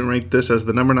Film Institute ranked this as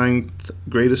the number 9th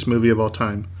greatest movie of all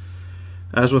time.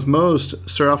 As with most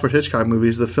Sir Alfred Hitchcock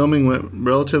movies, the filming went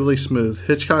relatively smooth.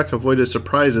 Hitchcock avoided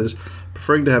surprises,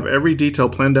 preferring to have every detail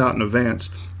planned out in advance.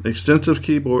 Extensive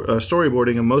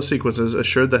storyboarding in most sequences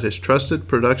assured that his trusted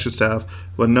production staff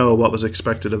would know what was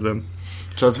expected of them.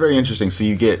 So it's very interesting. So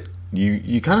you get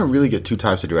you kind of really get two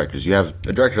types of directors. You have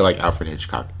a director like Alfred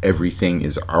Hitchcock. Everything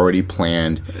is already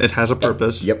planned. It has a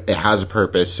purpose. Yep, it has a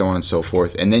purpose, so on and so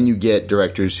forth. And then you get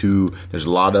directors who there's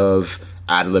a lot of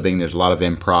ad-libbing, there's a lot of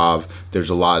improv, there's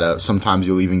a lot of, sometimes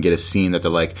you'll even get a scene that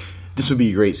they're like, this would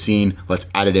be a great scene, let's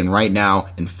add it in right now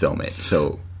and film it.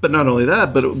 So, but not only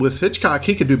that, but with Hitchcock,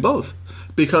 he could do both.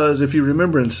 Because if you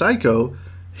remember in Psycho,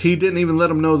 he didn't even let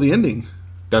him know the ending.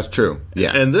 That's true,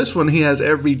 yeah. And this one, he has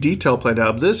every detail planned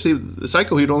out.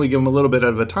 Psycho, he'd only give him a little bit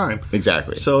at a time.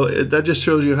 Exactly. So that just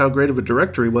shows you how great of a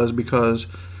director he was, because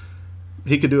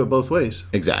he could do it both ways.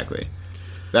 Exactly.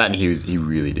 That, and he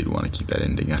really did want to keep that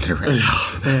ending under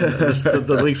wraps. Man,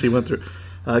 the links he went through.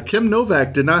 Kim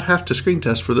Novak did not have to screen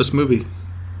test for this movie.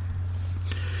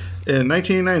 In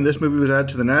 1989, this movie was added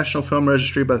to the National Film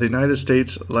Registry by the United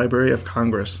States Library of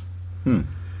Congress.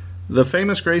 The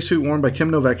famous gray suit worn by Kim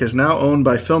Novak is now owned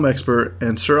by film expert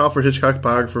and Sir Alfred Hitchcock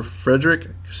biographer Frederick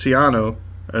Ciano,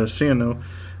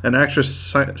 and actress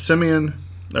Simon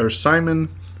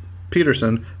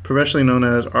Peterson, professionally known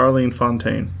as Arlene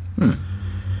Fontaine.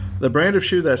 The brand of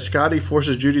shoe that Scotty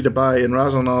forces Judy to buy in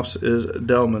Razanoff's is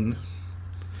Delman.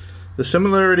 The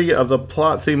similarity of the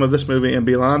plot theme of this movie and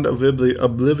Beyond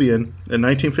Oblivion in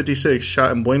 1956,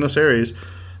 shot in Buenos Aires,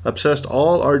 obsessed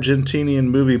all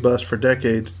Argentinian movie buffs for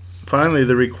decades. Finally,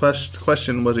 the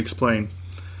question was explained.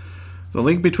 The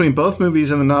link between both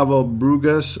movies and the novel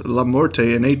Bruges La Morte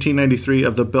in 1893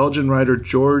 of the Belgian writer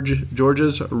Georges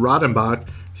Rodenbach,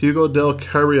 Hugo del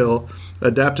Carril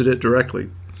adapted it directly.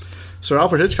 Sir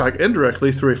Alfred Hitchcock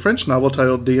indirectly through a French novel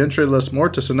titled D'entre les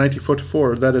Mortes in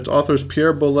 1944 that its authors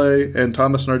Pierre Boulez and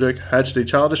Thomas Nordic hatched a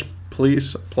childish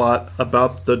police plot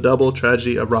about the double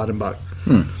tragedy of Rodenbach.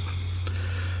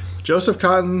 Joseph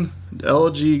Cotton,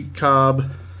 L.G. Cobb,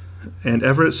 and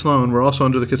Everett Sloane were also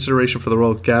under the consideration for the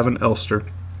role of Gavin Elster.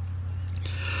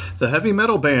 The heavy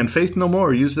metal band Faith No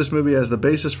More used this movie as the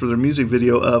basis for their music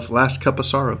video of Last Cup of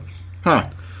Sorrow.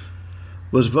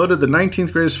 Was voted the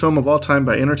 19th greatest film of all time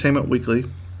by Entertainment Weekly.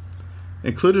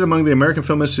 Included among the American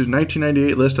Film Institute's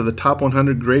 1998 list of the top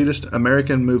 100 greatest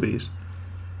American movies.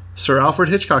 Sir Alfred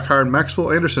Hitchcock hired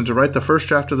Maxwell Anderson to write the first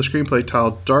draft of the screenplay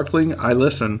titled Darkling, I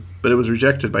Listen, but it was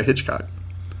rejected by Hitchcock.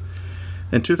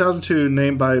 In 2002,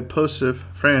 named by Posif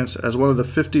France as one of the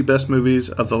 50 best movies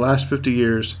of the last 50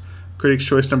 years, Critics'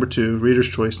 Choice number 2, Reader's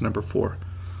Choice number 4.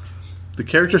 The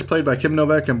characters played by Kim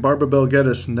Novak and Barbara Bel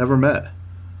Geddes never met.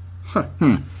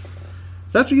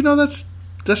 That's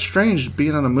that's strange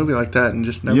being on a movie like that and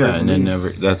just never. Yeah, and then never.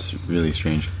 That's really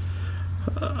strange.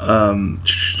 But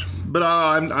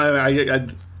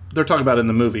they're talking about it in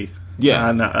the movie.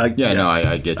 Yeah, I get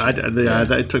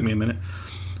you. It took me a minute.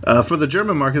 For the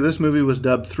German market, this movie was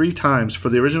dubbed 3 times: for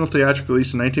the original theatrical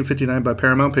release in 1959 by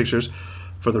Paramount Pictures,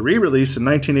 for the re-release in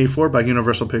 1984 by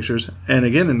Universal Pictures, and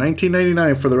again in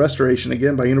 1999 for the restoration,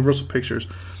 again by Universal Pictures.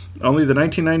 Only the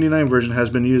 1999 version has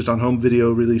been used on home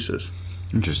video releases.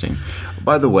 Interesting.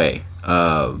 By the way,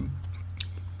 I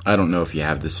don't know if you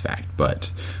have this fact,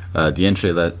 but the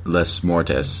Entre les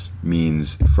Mortes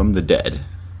means from the dead.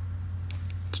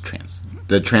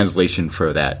 The translation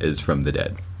for that is from the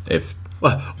dead.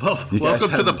 Well,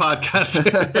 welcome to the podcast.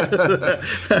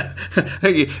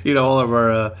 All of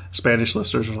our Spanish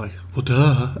listeners are like, well,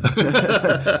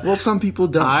 duh. Well, some people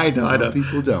don't. I know. Some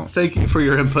people don't. Thank you for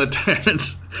your input,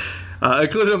 Terrence.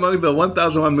 Included among the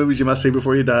 1001 movies you must see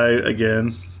before you die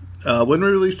again. When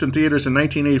released in theaters in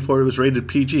 1984, it was rated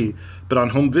PG, but on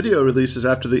home video releases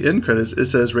after the end credits, it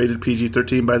says rated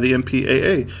PG-13 by the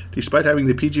MPAA, despite having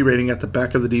the PG rating at the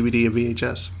back of the DVD and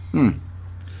VHS.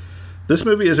 This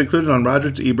movie is included on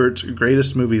Roger Ebert's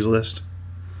Greatest Movies list.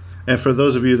 And for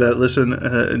those of you that listen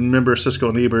and remember Siskel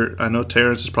and Ebert, I know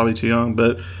Terrence is probably too young,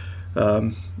 but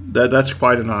that's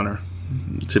quite an honor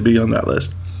to be on that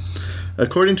list.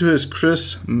 According to his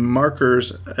Chris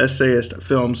Marker's essayist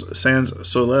films Sans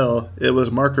Soleil, it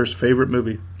was Marker's favorite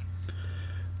movie.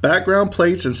 Background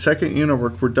plates and second unit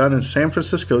work were done in San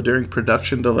Francisco during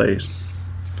production delays.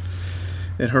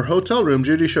 In her hotel room,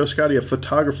 Judy shows Scotty a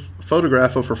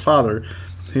photograph of her father.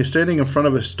 He is standing in front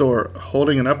of his store,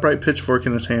 holding an upright pitchfork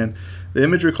in his hand. The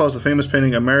image recalls the famous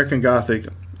painting American Gothic.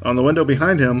 On the window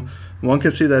behind him, one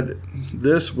can see that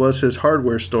this was his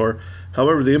hardware store.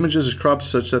 However, the image is cropped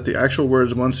such that the actual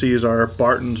words one sees are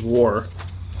Barton's War.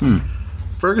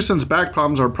 Ferguson's back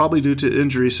problems are probably due to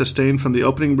injuries sustained from the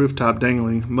opening rooftop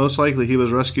dangling. Most likely he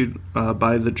was rescued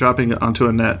by the dropping onto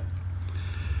a net.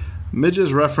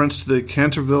 Midge's reference to the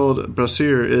Canterville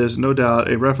brassiere is, no doubt,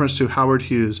 a reference to Howard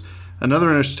Hughes. Another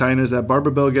interesting tie-in is that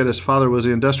Barbara Bell Geddes' father was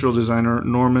the industrial designer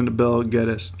Norman Bell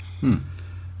Geddes.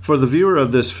 For the viewer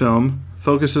of this film,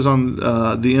 focuses on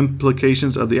the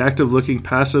implications of the active-looking,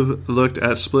 passive-looked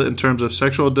at split in terms of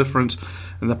sexual difference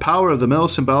and the power of the male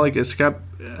symbolic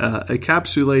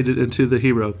encapsulated into the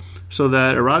hero, so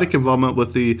that erotic involvement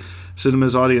with the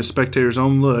cinema's audience spectator's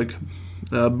own look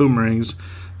boomerangs.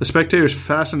 The spectator's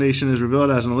fascination is revealed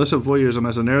as an illicit voyeurism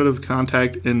as a narrative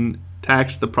contact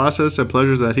attacks the process and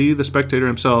pleasures that he, the spectator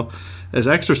himself, is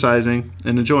exercising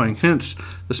and enjoying. Hence,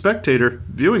 the spectator,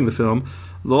 viewing the film,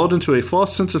 lulled into a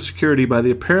false sense of security by the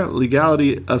apparent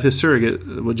legality of his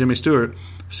surrogate, with Jimmy Stewart,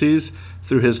 sees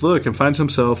through his look and finds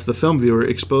himself, the film viewer,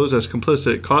 exposed as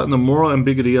complicit, caught in the moral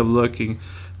ambiguity of looking.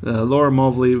 Laura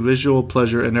Mulvey, Visual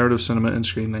Pleasure and Narrative Cinema, in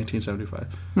Screen, 1975.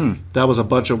 That was a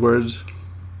bunch of words.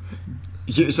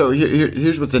 So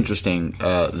here's what's interesting.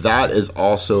 That is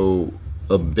also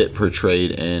a bit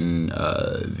portrayed in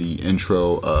the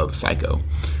intro of Psycho.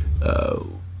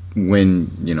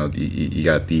 When you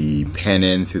got the pen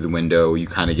in through the window, you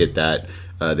kind of get that.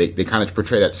 They kind of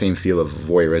portray that same feel of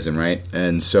voyeurism, right?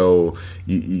 And so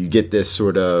you get this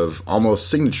sort of almost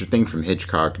signature thing from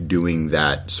Hitchcock doing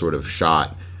that sort of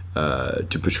shot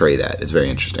to portray that. It's very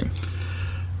interesting.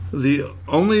 The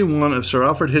only one of Sir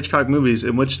Alfred Hitchcock movies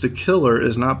in which the killer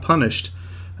is not punished.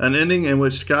 An ending in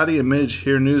which Scotty and Midge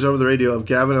hear news over the radio of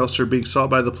Gavin Elster being sought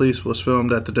by the police was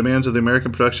filmed at the demands of the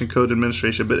American Production Code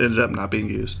Administration, but ended up not being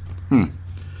used.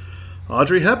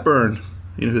 Audrey Hepburn,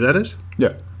 you know who that is?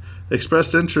 Yeah.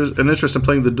 Expressed an interest in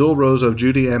playing the dual roles of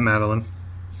Judy and Madeline.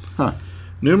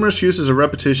 Numerous uses of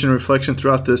repetition and reflection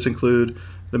throughout this include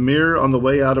the mirror on the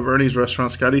way out of Ernie's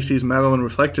restaurant. Scotty sees Madeline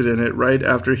reflected in it right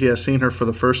after he has seen her for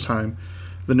the first time.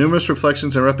 The numerous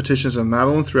reflections and repetitions of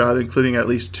Madeline throughout, including at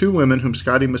least 2 women whom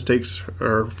Scotty mistakes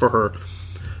her for her.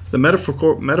 The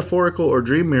metaphorical or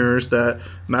dream mirrors that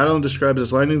Madeline describes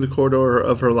as lining the corridor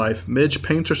of her life. Midge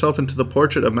paints herself into the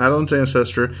portrait of Madeline's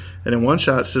ancestor, and in one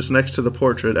shot sits next to the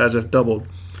portrait, as if doubled.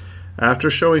 After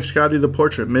showing Scotty the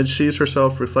portrait, Midge sees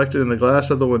herself reflected in the glass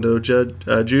of the window,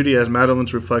 Judy as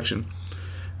Madeline's reflection.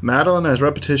 Madeline as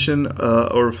repetition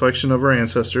or reflection of her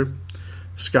ancestor.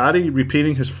 Scotty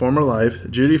repeating his former life.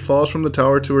 Judy falls from the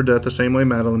tower to her death the same way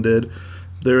Madeline did.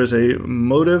 There is a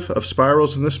motive of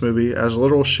spirals in this movie, as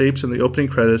literal shapes in the opening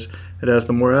credits. It has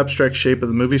the more abstract shape of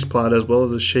the movie's plot, as well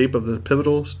as the shape of the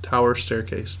pivotal tower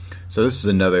staircase. So this is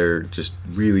another just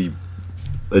really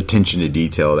attention to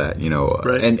detail that,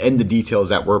 Right. and the details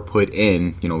that were put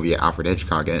in, via Alfred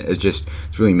Hitchcock. And it's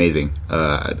really amazing.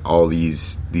 All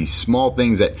these small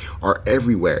things that are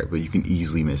everywhere, but you can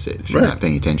easily miss it if you're not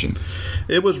paying attention.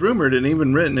 It was rumored and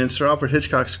even written in Sir Alfred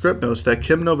Hitchcock's script notes that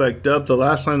Kim Novak dubbed the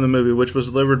last line of the movie, which was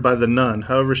delivered by the nun.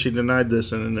 However, she denied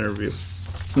this in an interview.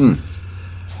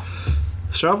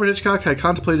 Sir Alfred Hitchcock had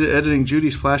contemplated editing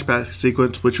Judy's flashback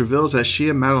sequence, which reveals that she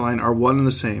and Madeline are one and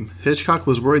the same. Hitchcock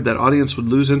was worried that audience would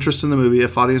lose interest in the movie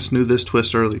if audience knew this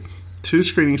twist early. 2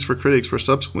 screenings for critics were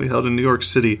subsequently held in New York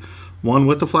City, one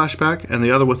with the flashback and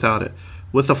the other without it.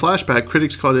 With the flashback,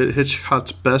 critics called it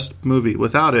Hitchcock's best movie.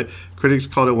 Without it, critics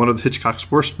called it one of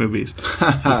Hitchcock's worst movies.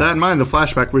 With that in mind, the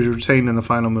flashback was retained in the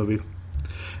final movie.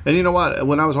 And you know what?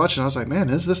 When I was watching, I was like, man,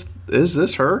 is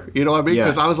this her? You know what I mean?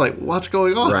 Because I was like, what's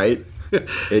going on? Right.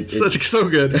 So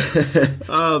good.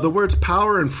 The words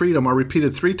power and freedom are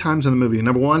repeated 3 times in the movie.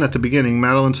 Number 1, at the beginning,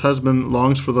 Madeline's husband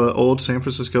longs for the old San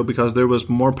Francisco because there was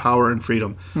more power and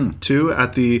freedom. 2,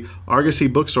 at the Argosy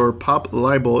bookstore, Pop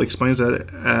Libel explains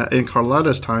that in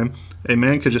Carlotta's time, a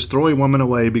man could just throw a woman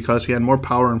away because he had more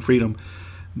power and freedom.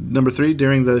 Number 3,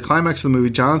 during the climax of the movie,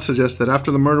 John suggests that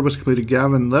after the murder was completed,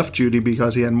 Gavin left Judy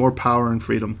because he had more power and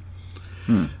freedom.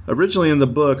 Originally in the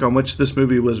book on which this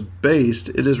movie was based,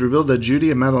 it is revealed that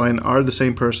Judy and Madeline are the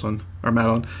same person, or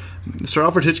Madeline. Sir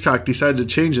Alfred Hitchcock decided to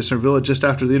change this and reveal it just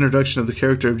after the introduction of the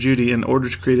character of Judy in order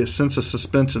to create a sense of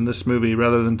suspense in this movie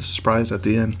rather than the surprise at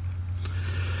the end.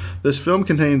 This film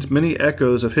contains many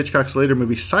echoes of Hitchcock's later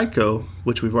movie Psycho,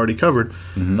 which we've already covered.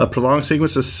 A prolonged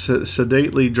sequence of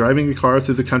sedately driving a car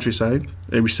through the countryside,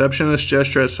 a receptionist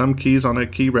gesture at some keys on a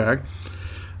key rack,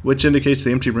 which indicates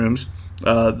the empty rooms.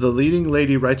 The leading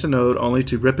lady writes a note only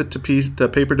to rip the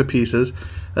paper to pieces.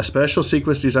 A special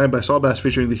sequence designed by Saul Bass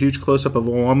featuring the huge close-up of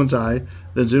a woman's eye,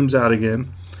 then zooms out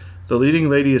again. The leading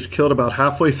lady is killed about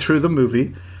halfway through the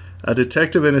movie. A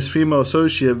detective and his female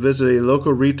associate visit a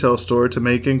local retail store to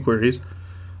make inquiries.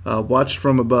 Watched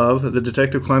from above, the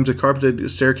detective climbs a carpeted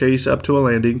staircase up to a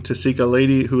landing to seek a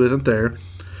lady who isn't there.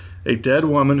 A dead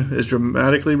woman is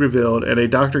dramatically revealed, and a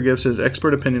doctor gives his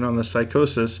expert opinion on the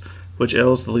psychosis which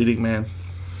ails the leading man.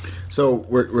 So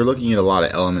we're looking at a lot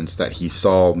of elements that he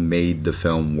saw made the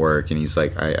film work, and he's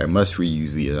like, I must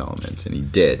reuse these elements, and he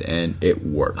did, and it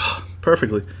worked.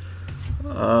 Perfectly.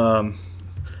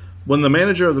 When the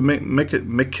manager of the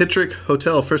McKittrick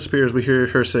Hotel first appears, we hear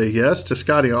her say yes to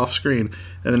Scotty off screen.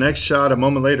 And the next shot, a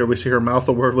moment later, we see her mouth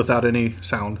a word without any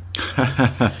sound.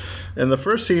 In the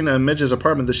first scene in Midge's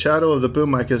apartment, the shadow of the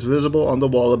boom mic is visible on the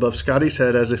wall above Scotty's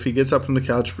head as if he gets up from the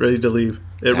couch ready to leave.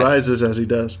 It rises as he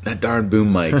does. That darn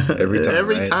boom mic every time.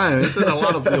 Every time. It's in a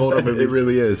lot of the older movies. It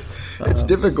really is. It's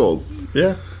difficult.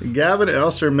 Yeah. Gavin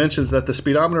Elster mentions that the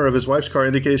speedometer of his wife's car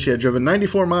indicates she had driven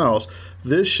 94 miles.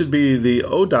 This should be the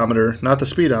odometer, not the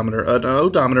speedometer. An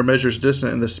odometer measures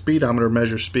distance and the speedometer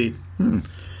measures speed.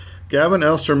 Gavin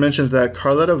Elster mentions that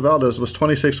Carletta Valdez was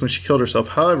 26 when she killed herself.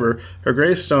 However, her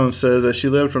gravestone says that she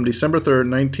lived from December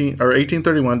 3rd,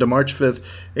 1831 to March 5th,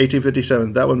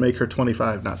 1857. That would make her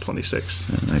 25, not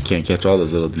 26. I can't catch all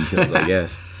those little details, I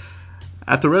guess.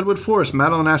 At the Redwood Forest,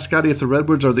 Madeline asks Scotty if the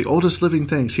redwoods are the oldest living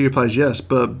things. He replies yes,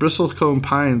 but bristlecone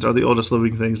pines are the oldest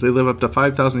living things. They live up to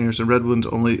 5,000 years, and redwoods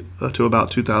only to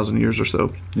about 2,000 years or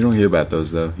so. You don't hear about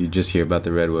those, though. You just hear about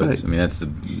the redwoods. Right. I mean, that's the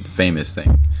famous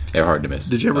thing. They're hard to miss.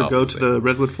 Did you ever go to the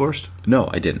Redwood Forest? No,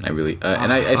 I didn't. I really,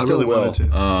 and I still really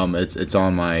will. It's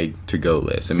on my to-go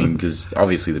list. I mean, because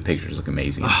obviously the pictures look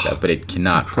amazing and stuff, but it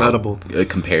cannot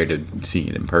compare to seeing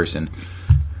it in person.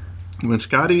 When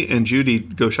Scotty and Judy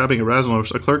go shopping at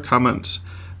Rasmussen, a clerk comments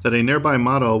that a nearby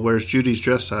model wears Judy's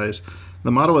dress size.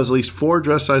 The model is at least 4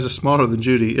 dress sizes smaller than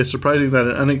Judy. It's surprising that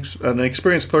an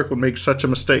experienced clerk would make such a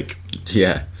mistake.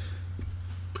 Yeah.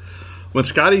 When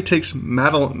Scotty takes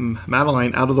Madeline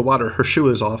out of the water, her shoe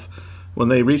is off. When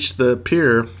they reach the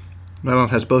pier, Madeline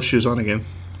has both shoes on again.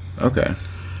 Okay.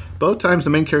 Both times the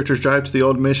main characters drive to the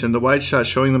old mission, the wide shot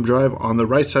showing them drive on the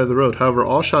right side of the road. However,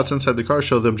 all shots inside the car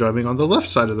show them driving on the left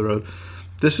side of the road.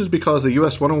 This is because the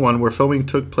US 101, where filming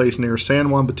took place near San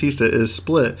Juan Bautista, is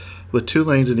split with 2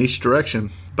 lanes in each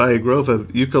direction by a grove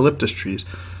of eucalyptus trees.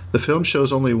 The film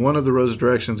shows only one of the road's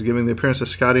directions, giving the appearance that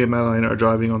Scotty and Madeline are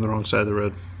driving on the wrong side of the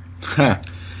road.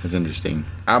 That's interesting.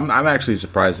 I'm actually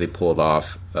surprised they pulled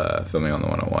off filming on the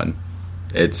 101.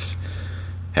 It's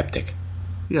hectic.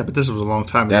 Yeah, but this was a long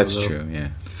time ago. That's true, yeah.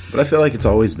 But I feel like it's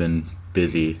always been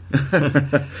busy.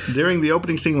 During the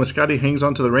opening scene when Scotty hangs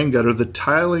onto the rain gutter, the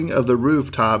tiling of the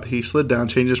rooftop he slid down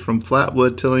changes from flat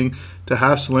wood tilling to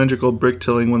half cylindrical brick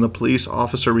tilling when the police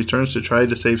officer returns to try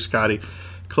to save Scotty.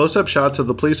 Close-up shots of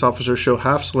the police officer show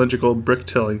half cylindrical brick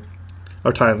tiling.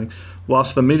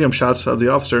 whilst the medium shots of the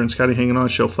officer and Scotty hanging on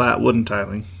show flat wooden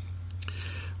tiling.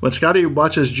 When Scotty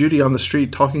watches Judy on the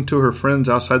street talking to her friends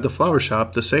outside the flower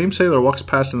shop, the same sailor walks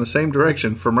past in the same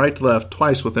direction from right to left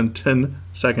twice within 10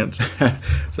 seconds.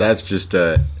 So that's just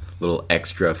a little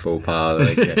extra faux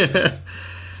pas.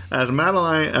 As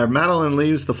Madeline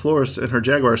leaves the florist in her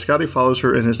Jaguar, Scotty follows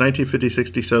her in his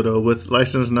 1950 DeSoto with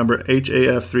license number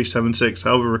HAF 376.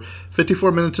 However,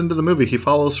 54 minutes into the movie, he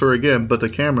follows her again, but the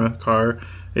camera car,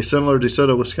 a similar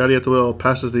DeSoto with Scotty at the wheel,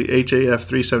 passes the HAF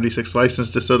 376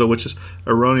 licensed DeSoto, which is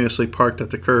erroneously parked at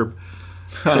the curb.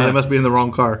 So they must be in the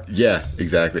wrong car. Yeah,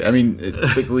 exactly. I mean,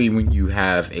 typically when you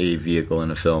have a vehicle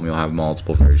in a film, you'll have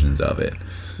multiple versions of it.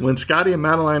 When Scotty and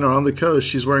Madeline are on the coast,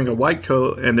 she's wearing a white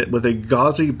coat and with a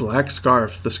gauzy black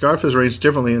scarf. The scarf is arranged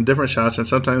differently in different shots and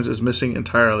sometimes is missing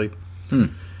entirely.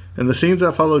 In the scenes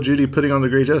that follow Judy putting on the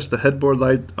gray dress, the headboard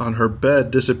light on her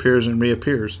bed disappears and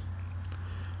reappears.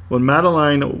 When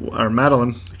Madeline,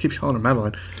 I keep calling her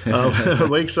Madeline,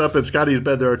 wakes up in Scotty's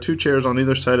bed, there are two chairs on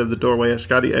either side of the doorway as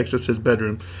Scotty exits his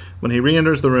bedroom. When he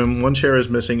re-enters the room, one chair is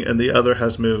missing and the other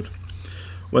has moved.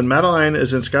 When Madeline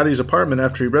is in Scotty's apartment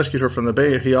after he rescued her from the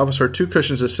bay, he offers her two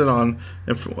cushions to sit on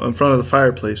in front of the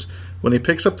fireplace. When he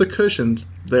picks up the cushions,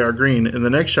 they are green. In the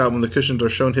next shot, when the cushions are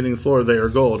shown hitting the floor, they are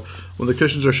gold. When the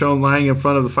cushions are shown lying in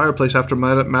front of the fireplace after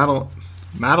Madeline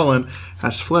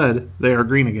has fled, they are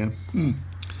green again.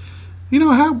 You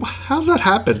know, how's that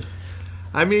happen?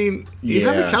 I mean, you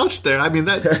have a couch there. I mean,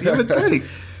 that you would think.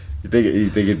 You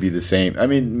think it'd be the same? I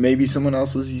mean, maybe someone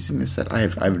else was using this set. I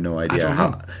have no idea.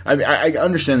 I mean, I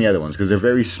understand the other ones because they're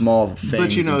very small things.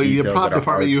 But you know, your prop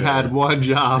department, you had one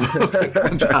job.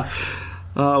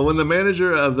 When the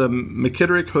manager of the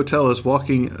McKitterick Hotel is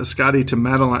walking Scotty to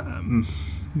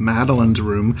Madeline's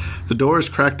room, the door is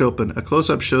cracked open. A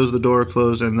close-up shows the door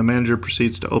closed, and the manager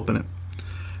proceeds to open it.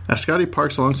 As Scotty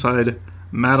parks alongside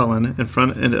Madeline in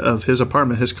front of his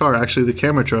apartment, his car, actually the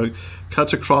camera truck,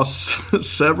 cuts across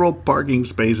several parking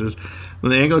spaces.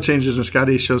 When the angle changes and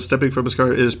Scotty is shown stepping from his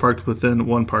car, it is parked within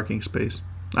one parking space.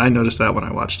 I noticed that when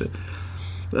I watched it.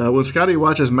 When Scotty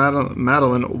watches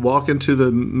Madeline walk into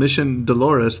the Mission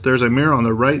Dolores, there's a mirror on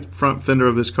the right front fender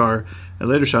of his car. In a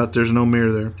later shot, there's no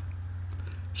mirror there.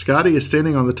 Scotty is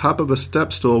standing on the top of a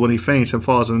step stool when he faints and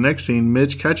falls. In the next scene,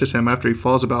 Midge catches him after he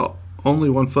falls about only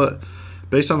 1 foot.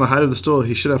 Based on the height of the stool,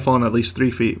 he should have fallen at least 3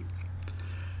 feet.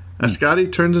 As Scotty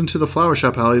turns into the flower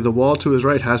shop alley, the wall to his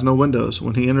right has no windows.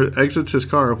 When he exits his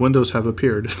car, windows have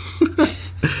appeared.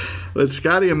 When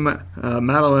Scotty and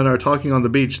Madeline are talking on the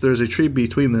beach, there is a tree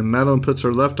between them. Madeline puts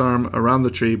her left arm around the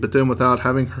tree, but then without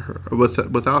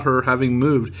her having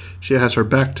moved, she has her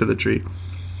back to the tree.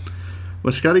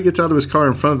 When Scotty gets out of his car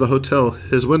in front of the hotel,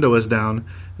 his window is down.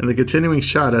 In the continuing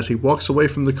shot, as he walks away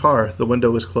from the car, the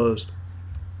window is closed.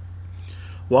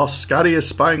 While Scotty is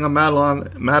spying on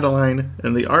Madeline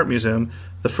in the art museum,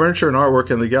 the furniture and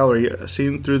artwork in the gallery,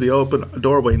 seen through the open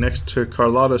doorway next to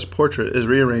Carlotta's portrait, is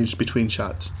rearranged between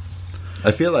shots.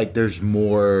 I feel like there's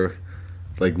more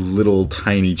like little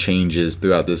tiny changes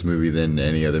throughout this movie than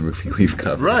any other movie we've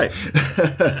covered. Right.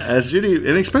 As Judy,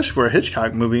 and especially for a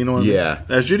Hitchcock movie, you know what I mean? Yeah.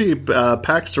 As Judy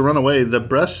packs to run away, the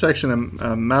breast section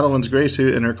of Madeline's gray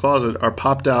suit in her closet are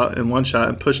popped out in one shot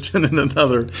and pushed in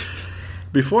another.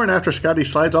 Before and after Scotty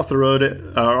slides off the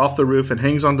roof and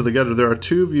hangs onto the gutter, there are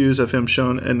two views of him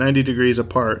shown at 90 degrees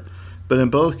apart, but in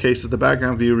both cases the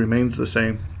background view remains the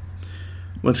same.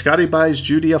 When Scotty buys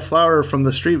Judy a flower from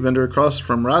the street vendor across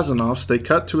from Razanoff's, they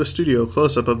cut to a studio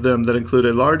close-up of them that include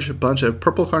a large bunch of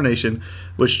purple carnation,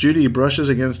 which Judy brushes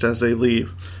against as they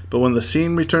leave. But when the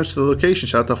scene returns to the location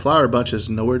shot, the flower bunch is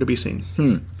nowhere to be seen.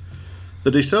 The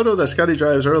DeSoto that Scotty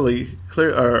drives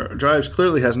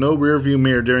clearly has no rear-view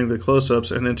mirror during the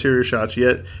close-ups and interior shots,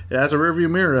 yet it has a rear-view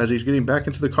mirror as he's getting back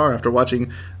into the car after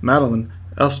watching Madeline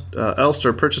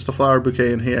Elster purchase the flower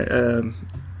bouquet, and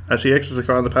as he exits the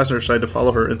car on the passenger side to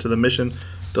follow her into the Mission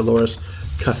Dolores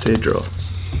Cathedral.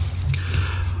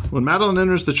 When Madeline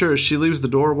enters the church, she leaves the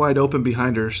door wide open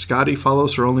behind her. Scotty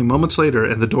follows her only moments later,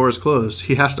 and the door is closed.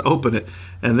 He has to open it,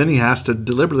 and then he has to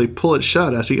deliberately pull it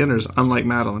shut as he enters, unlike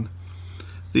Madeline.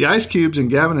 The ice cubes in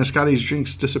Gavin and Scotty's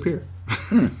drinks disappear.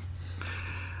 You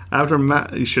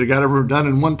should have got it done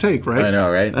in one take, right? I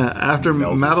know, right? After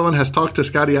Madeline has talked to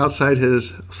Scotty outside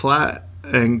his flat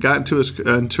and got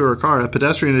into her car, a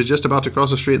pedestrian is just about to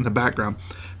cross the street in the background.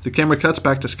 The camera cuts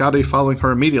back to Scotty following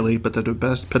her immediately, but the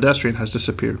pedestrian has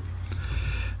disappeared.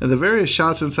 In the various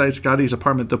shots inside Scotty's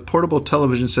apartment, the portable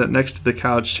television set next to the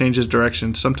couch changes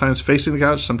direction, sometimes facing the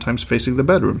couch, sometimes facing the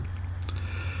bedroom.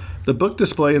 The book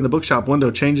display in the bookshop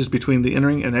window changes between the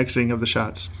entering and exiting of the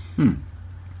shots.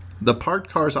 The parked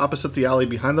cars opposite the alley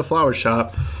behind the flower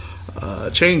shop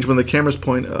change when the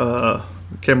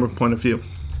camera point of view.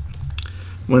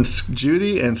 When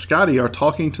Judy and Scotty are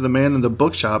talking to the man in the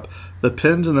bookshop, the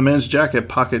pins in the man's jacket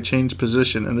pocket change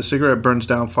position, and the cigarette burns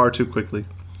down far too quickly.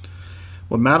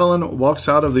 When Madeline walks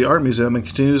out of the art museum and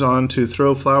continues on to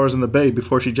throw flowers in the bay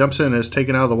before she jumps in and is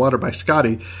taken out of the water by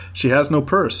Scotty, she has no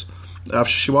purse.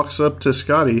 After she wakes up to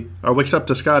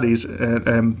Scotty's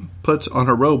and puts on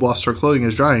her robe whilst her clothing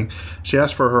is drying, she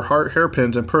asks for her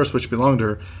hairpins and purse which belonged to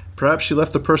her. Perhaps she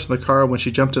left the purse in the car when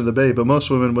she jumped in the bay, but most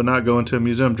women would not go into a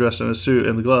museum dressed in a suit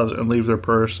and gloves and leave their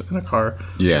purse in a car.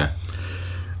 Yeah.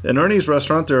 In Ernie's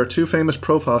restaurant, there are two famous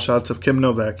profile shots of Kim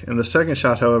Novak. In the second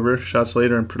shot, however, shots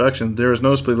later in production, there is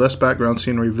noticeably less background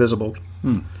scenery visible.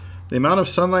 The amount of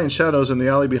sunlight and shadows in the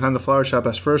alley behind the flower shop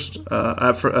as first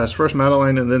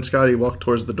Madeline and then Scotty walk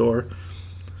towards the door.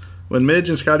 When Midge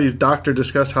and Scotty's doctor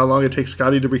discuss how long it takes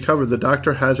Scotty to recover, the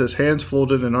doctor has his hands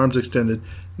folded and arms extended.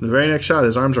 In the very next shot,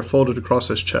 his arms are folded across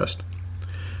his chest.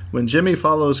 When Jimmy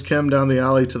follows Kim down the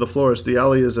alley to the florist, the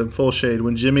alley is in full shade.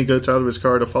 When Jimmy gets out of his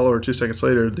car to follow her 2 seconds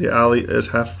later, the alley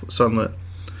is half sunlit.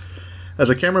 As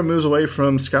the camera moves away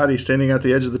from Scotty standing at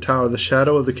the edge of the tower, the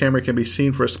shadow of the camera can be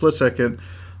seen for a split second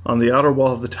on the outer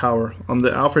wall of the tower. On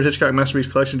the Alfred Hitchcock Masterpiece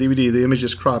Collection DVD, the image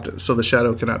is cropped so the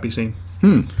shadow cannot be seen.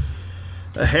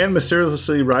 A hand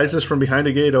mysteriously rises from behind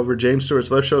a gate over James Stewart's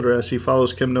left shoulder as he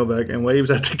follows Kim Novak and waves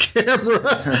at the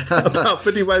camera. About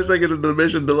 55 seconds into the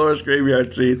Mission Dolores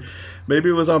graveyard scene. Maybe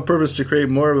it was on purpose to create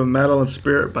more of a Madeline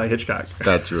spirit by Hitchcock.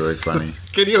 That's really funny.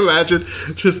 Can you imagine?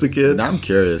 Just the kid. Now I'm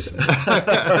curious.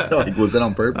 Like, was it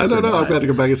on purpose? I don't know. Not? I'm going to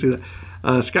go back and see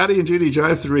that. Scotty and Judy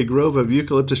drive through a grove of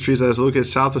eucalyptus trees that is located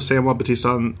south of San Juan Bautista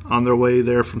on their way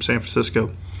there from San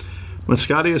Francisco. When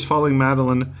Scotty is following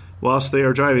Madeline whilst they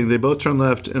are driving, they both turn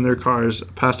left in their cars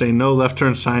past a no left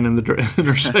turn sign in the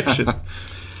intersection.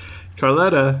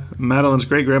 Carletta, Madeline's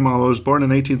great-grandma, was born in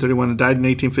 1831 and died in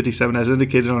 1857 as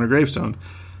indicated on her gravestone.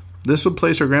 This would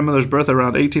place her grandmother's birth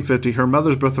around 1850, her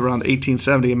mother's birth around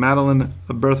 1870, and Madeline's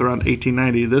birth around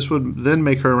 1890. This would then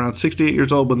make her around 68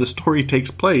 years old when the story takes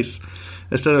place,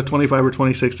 instead of 25 or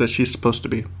 26 that she's supposed to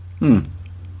be.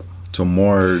 So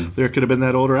more... There could have been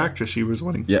that older actress she was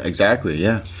wanting. Yeah, exactly,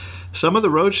 yeah. Some of the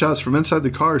road shots from inside the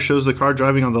car shows the car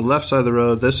driving on the left side of the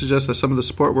road. This suggests that some of the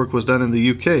support work was done in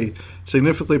the UK.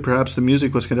 Significantly, perhaps the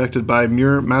music was conducted by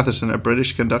Muir Matheson, a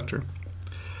British conductor.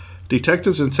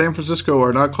 Detectives in San Francisco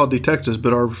are not called detectives,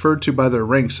 but are referred to by their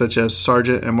ranks, such as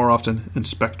sergeant and more often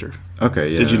inspector. Okay,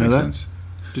 yeah. Did you know that? Sense.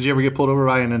 Did you ever get pulled over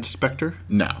by an inspector?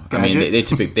 No. Gadget? I mean, they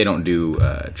typically they don't do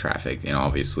traffic, and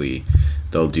obviously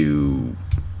they'll do...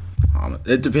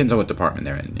 it depends on what department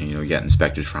they're in. You know, you got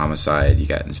inspectors for homicide, you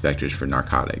got inspectors for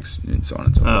narcotics, and so on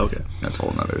and so forth. Oh, okay. That's a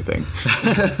whole other thing.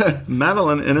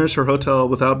 Madeline enters her hotel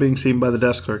without being seen by the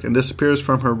desk clerk and disappears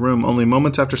from her room only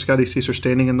moments after Scotty sees her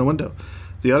standing in the window.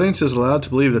 The audience is allowed to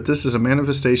believe that this is a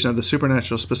manifestation of the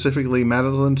supernatural, specifically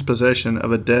Madeline's possession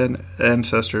of a dead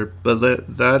ancestor, but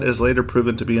that is later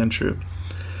proven to be untrue.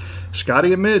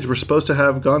 Scotty and Midge were supposed to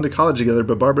have gone to college together,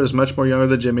 but Barbara is much more younger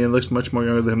than Jimmy and looks much more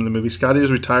younger than him in the movie. Scotty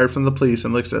is retired from the police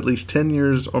and looks at least 10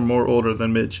 years or more older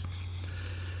than Midge.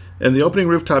 In the opening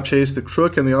rooftop chase, the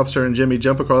crook and the officer and Jimmy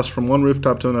jump across from one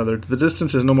rooftop to another. The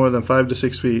distance is no more than 5 to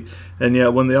 6 feet, and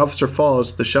yet when the officer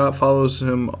falls, the shot follows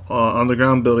him on the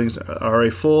ground. Buildings are a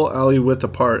full alley width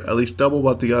apart, at least double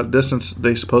what the distance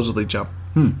they supposedly jump.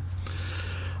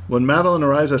 When Madeline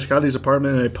arrives at Scotty's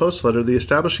apartment in a post letter, the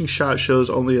establishing shot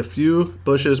shows only a few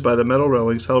bushes by the metal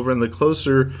railings. However, in the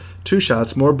closer two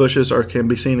shots, more bushes can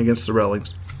be seen against the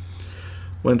railings.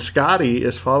 When Scotty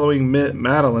is following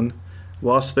Madeline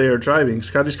whilst they are driving,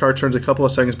 Scotty's car turns a couple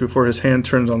of seconds before his hand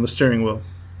turns on the steering wheel.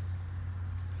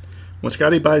 When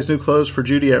Scotty buys new clothes for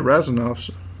Judy at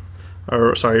Ransohoff's,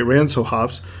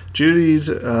 Judy's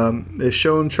is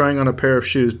shown trying on a pair of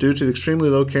shoes. Due to the extremely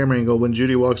low camera angle, when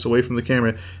Judy walks away from the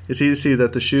camera, it's easy to see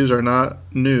that the shoes are not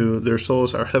new. Their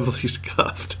soles are heavily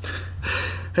scuffed.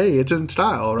 Hey, it's in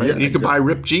style, right? Yeah, you can buy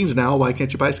ripped jeans now. Why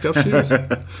can't you buy scuffed shoes?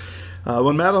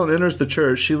 When Madeline enters the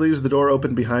church, she leaves the door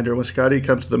open behind her. When Scotty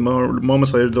comes to the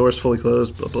moments later, the door is fully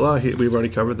closed. Blah, blah. We've already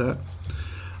covered that.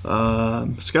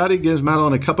 Scotty gives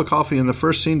Madeline a cup of coffee in the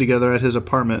first scene together at his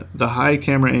apartment. The high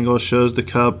camera angle shows the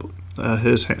cup.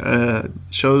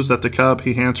 Shows that the cup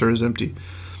he hands her is empty.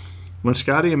 When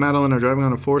Scotty and Madeline are driving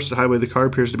on a forested highway, the car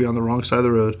appears to be on the wrong side of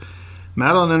the road.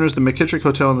 Madeline enters the McKittrick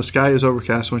Hotel and the sky is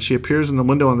overcast. When she appears in the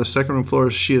window on the second room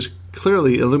floor, she is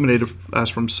clearly illuminated as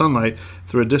from sunlight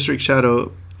through a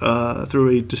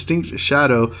distinct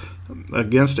shadow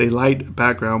against a light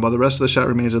background, while the rest of the shot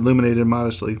remains illuminated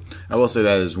modestly. I will say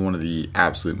that is one of the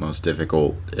absolute most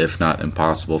difficult, if not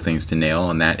impossible, things to nail,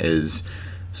 and that is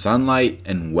sunlight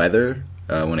and weather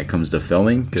when it comes to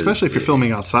filming. Especially if you're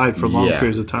filming outside for long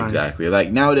periods of time. Exactly.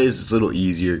 Like nowadays, it's a little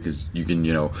easier because you can,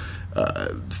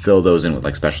 fill those in with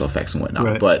like special effects and whatnot.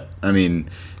 Right. But I mean,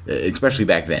 especially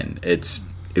back then, it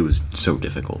was so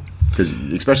difficult because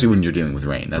especially when you're dealing with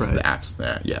rain. That's Right. the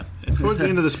apps. Yeah. And towards the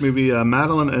end of this movie,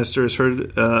 Madeline Esther is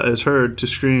heard to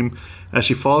scream as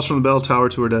she falls from the bell tower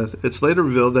to her death. It's later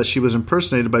revealed that she was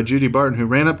impersonated by Judy Barton, who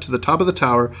ran up to the top of the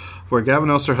tower where Gavin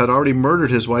Elster had already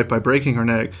murdered his wife by breaking her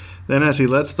neck. Then as he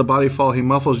lets the body fall, he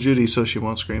muffles Judy so she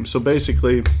won't scream. So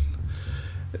basically,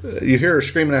 you hear her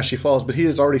screaming as she falls, but he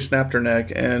has already snapped her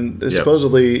neck, and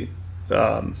supposedly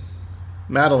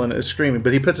Madeline is screaming,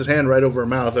 but he puts his hand right over her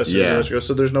mouth as soon as she goes,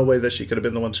 so there's no way that she could have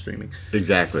been the one screaming.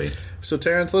 Exactly. So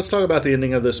Terrence, let's talk about the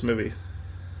ending of this movie.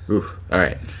 Ooh, all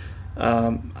right.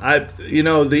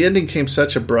 The ending came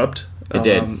such abrupt. It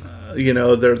did.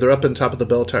 They're up on top of the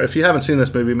bell tower. If you haven't seen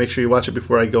this movie, make sure you watch it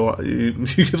before I go on. You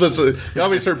can listen. You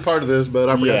obviously heard part of this, but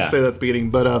I forgot to say that at the beginning.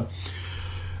 But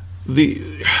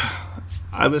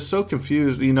I was so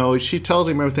confused. She tells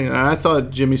him everything, and I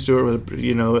thought Jimmy Stewart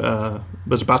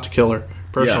was about to kill her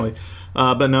personally.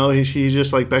 But no, he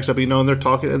just like backs up, and they're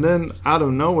talking, and then out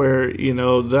of nowhere,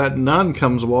 that nun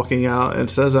comes walking out and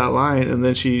says that line, and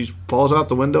then she falls out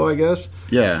the window, I guess.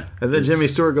 Yeah. And then Jimmy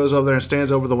Stewart goes over there and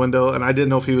stands over the window, and I didn't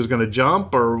know if he was going to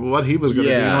jump or what he was going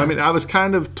to do. I mean, I was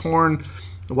kind of torn.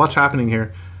 What's happening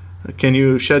here? Can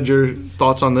you shed your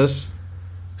thoughts on this?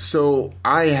 So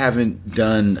I haven't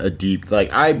done a deep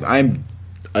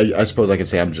I suppose I could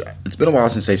say it's been a while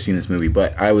since I've seen this movie,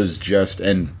 but I was just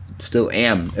and still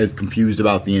am confused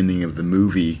about the ending of the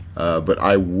movie. But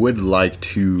I would like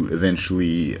to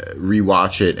eventually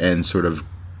rewatch it and sort of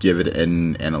give it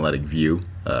an analytic view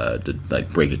to like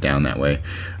break it down that way.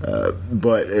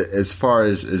 But as far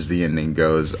as the ending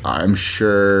goes, I'm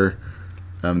sure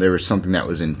there was something that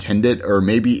was intended, or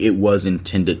maybe it was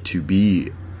intended to be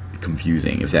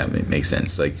confusing, if that makes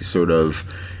sense. Like sort of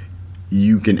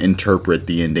you can interpret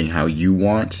the ending how you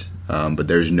want, but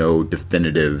there's no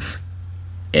definitive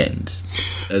end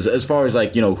as far as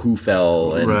like who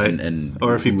fell and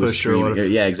or if he pushed her or whatever.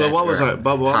 Yeah, exactly.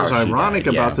 But what was ironic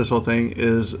about this whole thing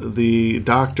is the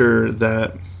doctor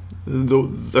that at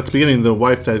the beginning, the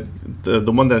wife that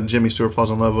the one that Jimmy Stewart falls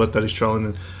in love with, that he's trailing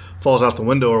and falls out the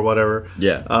window or whatever.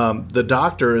 The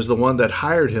doctor is the one that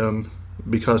hired him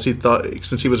because he thought,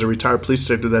 since he was a retired police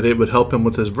detective, that it would help him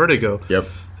with his vertigo.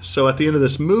 So at the end of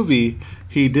this movie,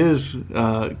 he does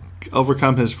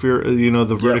overcome his fear,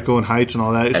 the vertigo and heights and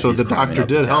all that. So the doctor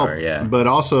did help. But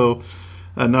also,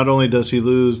 not only does he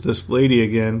lose this lady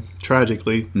again,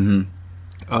 tragically,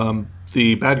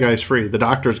 the bad guy's free. The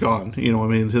doctor's gone. He's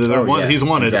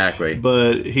wanted. Exactly.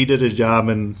 But he did his job,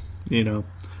 and,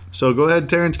 So go ahead,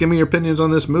 Terrence, give me your opinions on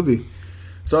this movie.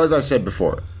 So as I've said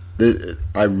before,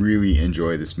 I really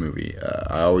enjoy this movie.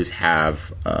 I always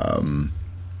have.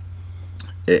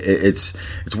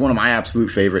 It's one of my absolute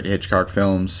favorite Hitchcock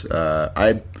films.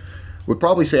 I would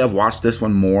probably say I've watched this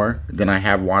one more than I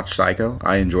have watched Psycho.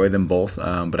 I enjoy them both,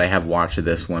 but I have watched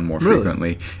this one more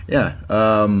frequently. Yeah,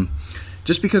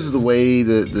 just because of the way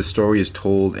the story is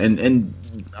told, and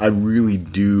I really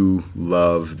do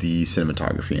love the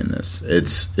cinematography in this.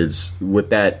 It's with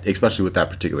that, especially with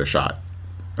that particular shot.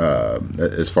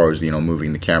 As far as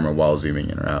moving the camera while zooming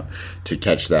in or out to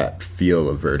catch that feel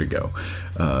of vertigo,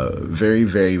 very,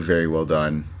 very, very well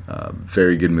done.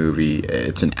 Very good movie.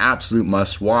 It's an absolute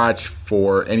must watch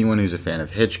for anyone who's a fan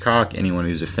of Hitchcock, anyone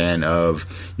who's a fan of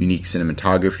unique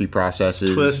cinematography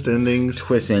processes, twist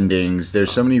endings.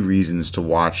 There's so many reasons to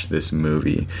watch this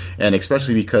movie, and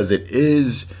especially because it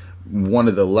is one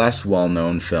of the less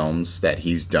well-known films that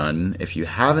he's done. If you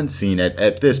haven't seen it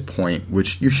at this point,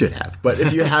 which you should have, but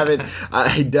if you haven't,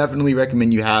 I definitely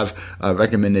recommend you have.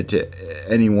 Recommend it to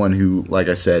anyone who, like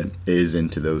I said, is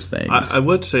into those things. I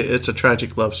would say it's a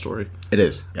tragic love story. It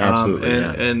is, absolutely.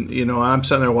 And I'm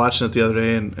sitting there watching it the other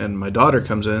day, and my daughter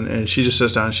comes in, and she just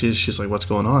sits down, and she's like, what's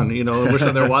going on? And we're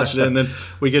sitting there watching it, and then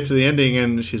we get to the ending,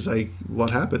 and she's like,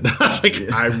 what happened? I was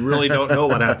like, I really don't know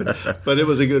what happened. But it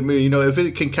was a good movie. If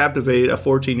it can captivate a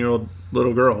 14-year-old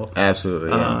little girl, absolutely,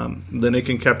 then it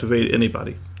can captivate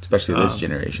anybody, especially this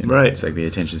generation. Right? It's like the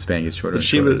attention span gets shorter.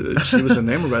 She was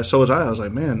enamored by it. So was I. I was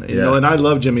like, man, and I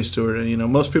love Jimmy Stewart, and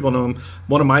most people know him.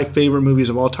 One of my favorite movies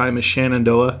of all time is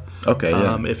Shenandoah. Okay,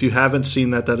 if you haven't seen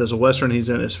that is a Western he's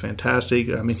in. It's fantastic.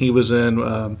 I mean, he was in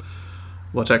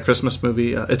what's that Christmas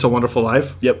movie? It's a Wonderful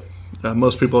Life. Yep.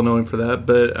 Most people know him for that,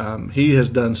 but he has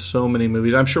done so many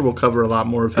movies. I'm sure we'll cover a lot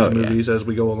more of his movies as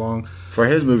we go along. For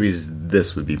his movies,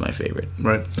 this would be my favorite.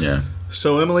 Right. Yeah.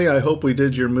 So, Emily, I hope we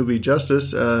did your movie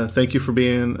justice. Thank you for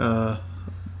being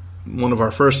one of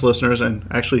our first listeners and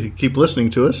actually keep listening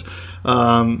to us.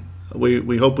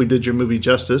 We hope we did your movie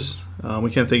justice.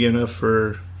 We can't thank you enough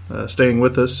for staying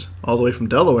with us all the way from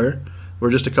Delaware.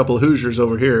 We're just a couple of Hoosiers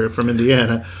over here from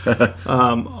Indiana.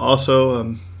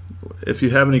 Also, if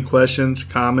you have any questions,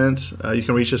 comments, you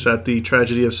can reach us at the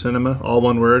Tragedy of Cinema, all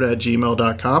one word, at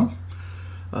gmail.com.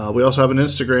 We also have an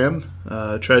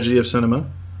Instagram, Tragedy of Cinema.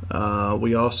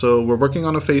 We're working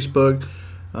on a Facebook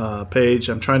page.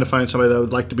 I'm trying to find somebody that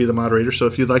would like to be the moderator. So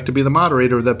if you'd like to be the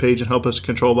moderator of that page and help us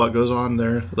control what goes on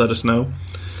there, let us know.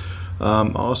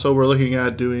 Also, we're looking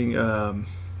at doing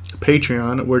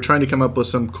Patreon. We're trying to come up with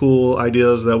some cool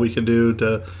ideas that we can do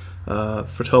to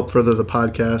help further the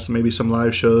podcast. Maybe some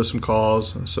live shows, some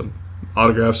calls, some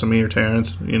autographs from me or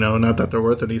Terrence. Not that they're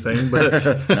worth anything,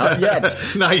 but Not yet.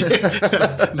 not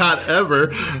yet, not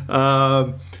ever.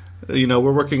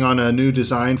 We're working on a new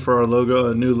design for our logo,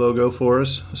 a new logo for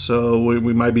us. So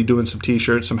we might be doing some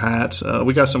T-shirts, some hats.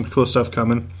 We got some cool stuff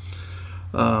coming.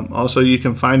 Also, you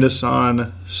can find us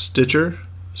on Stitcher,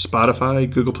 Spotify,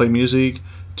 Google Play Music,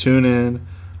 TuneIn,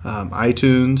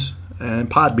 iTunes, and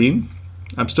Podbean.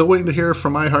 I'm still waiting to hear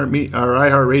from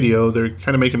iHeartRadio. They're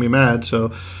kind of making me mad,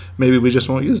 so maybe we just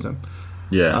won't use them.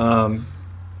 Yeah.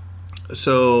 As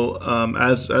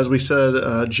we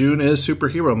said, June is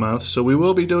Superhero Month, so we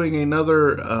will be doing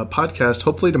another podcast,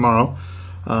 hopefully tomorrow.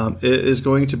 It is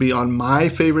going to be on my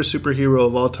favorite superhero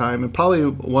of all time, and probably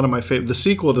one of my favorite. The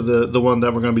sequel to the one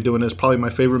that we're going to be doing is probably my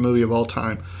favorite movie of all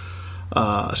time,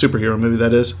 a superhero movie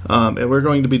that is. And we're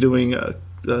going to be doing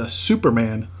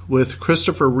Superman with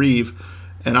Christopher Reeve.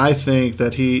 And I think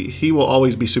that he will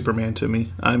always be Superman to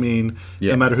me. I mean,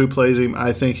 no matter who plays him,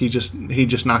 I think he just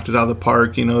knocked it out of the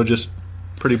park. Just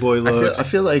pretty boy looks. I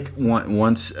feel like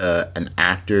once an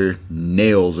actor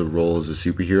nails a role as a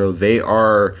superhero, they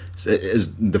are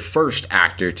as the first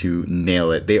actor to nail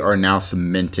it. They are now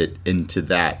cemented into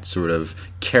that sort of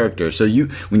character. So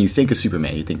when you think of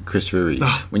Superman, you think Christopher Reeve.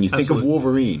 When you think absolutely. of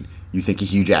Wolverine, you think of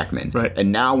Hugh Jackman. Right.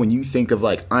 And now when you think of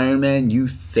like Iron Man, you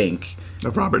think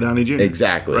of Robert Downey Jr.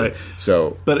 Exactly. Right.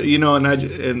 So, but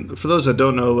and for those that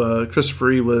don't know, Christopher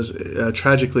Reeve was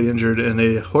tragically injured in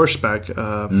a horseback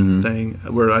thing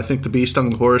where I think the bee stung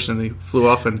the horse and he flew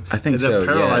off and I think ended up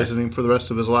paralyzing him for the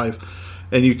rest of his life.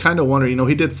 And you kind of wonder,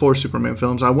 he did 4 Superman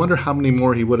films. I wonder how many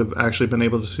more he would have actually been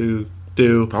able to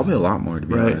do. Probably a lot more, to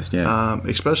be honest. Yeah.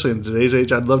 Especially in today's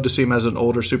age, I'd love to see him as an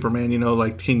older Superman.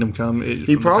 Like Kingdom Come.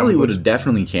 He probably would have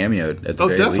definitely cameoed at the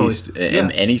very least in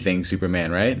Yeah. anything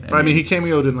Superman, right? I mean, he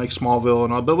cameoed in like Smallville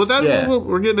and all, but with that,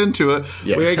 we're getting into it.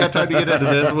 Yeah. We ain't got time to get into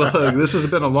this. This has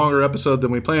been a longer episode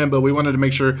than we planned, but we wanted to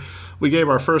make sure we gave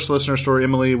our first listener story,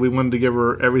 Emily. We wanted to give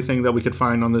her everything that we could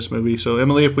find on this movie. So,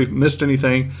 Emily, if we've missed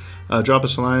anything, drop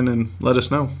us a line and let us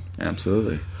know.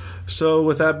 Absolutely. So,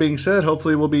 with that being said,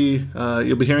 hopefully you'll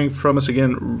be hearing from us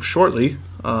again shortly,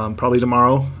 probably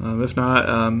tomorrow. If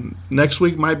not, next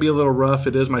week might be a little rough.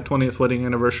 It is my 20th wedding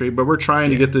anniversary, but we're trying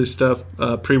to get this stuff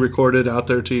pre-recorded out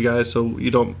there to you guys, so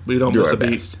we don't miss a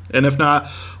beat. And if not,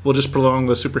 we'll just prolong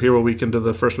the superhero week into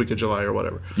the first week of July or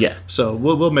whatever. Yeah. So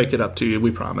we'll make it up to you,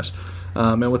 we promise.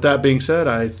 And with that being said,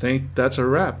 I think that's a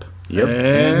wrap. Yep.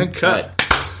 And cut.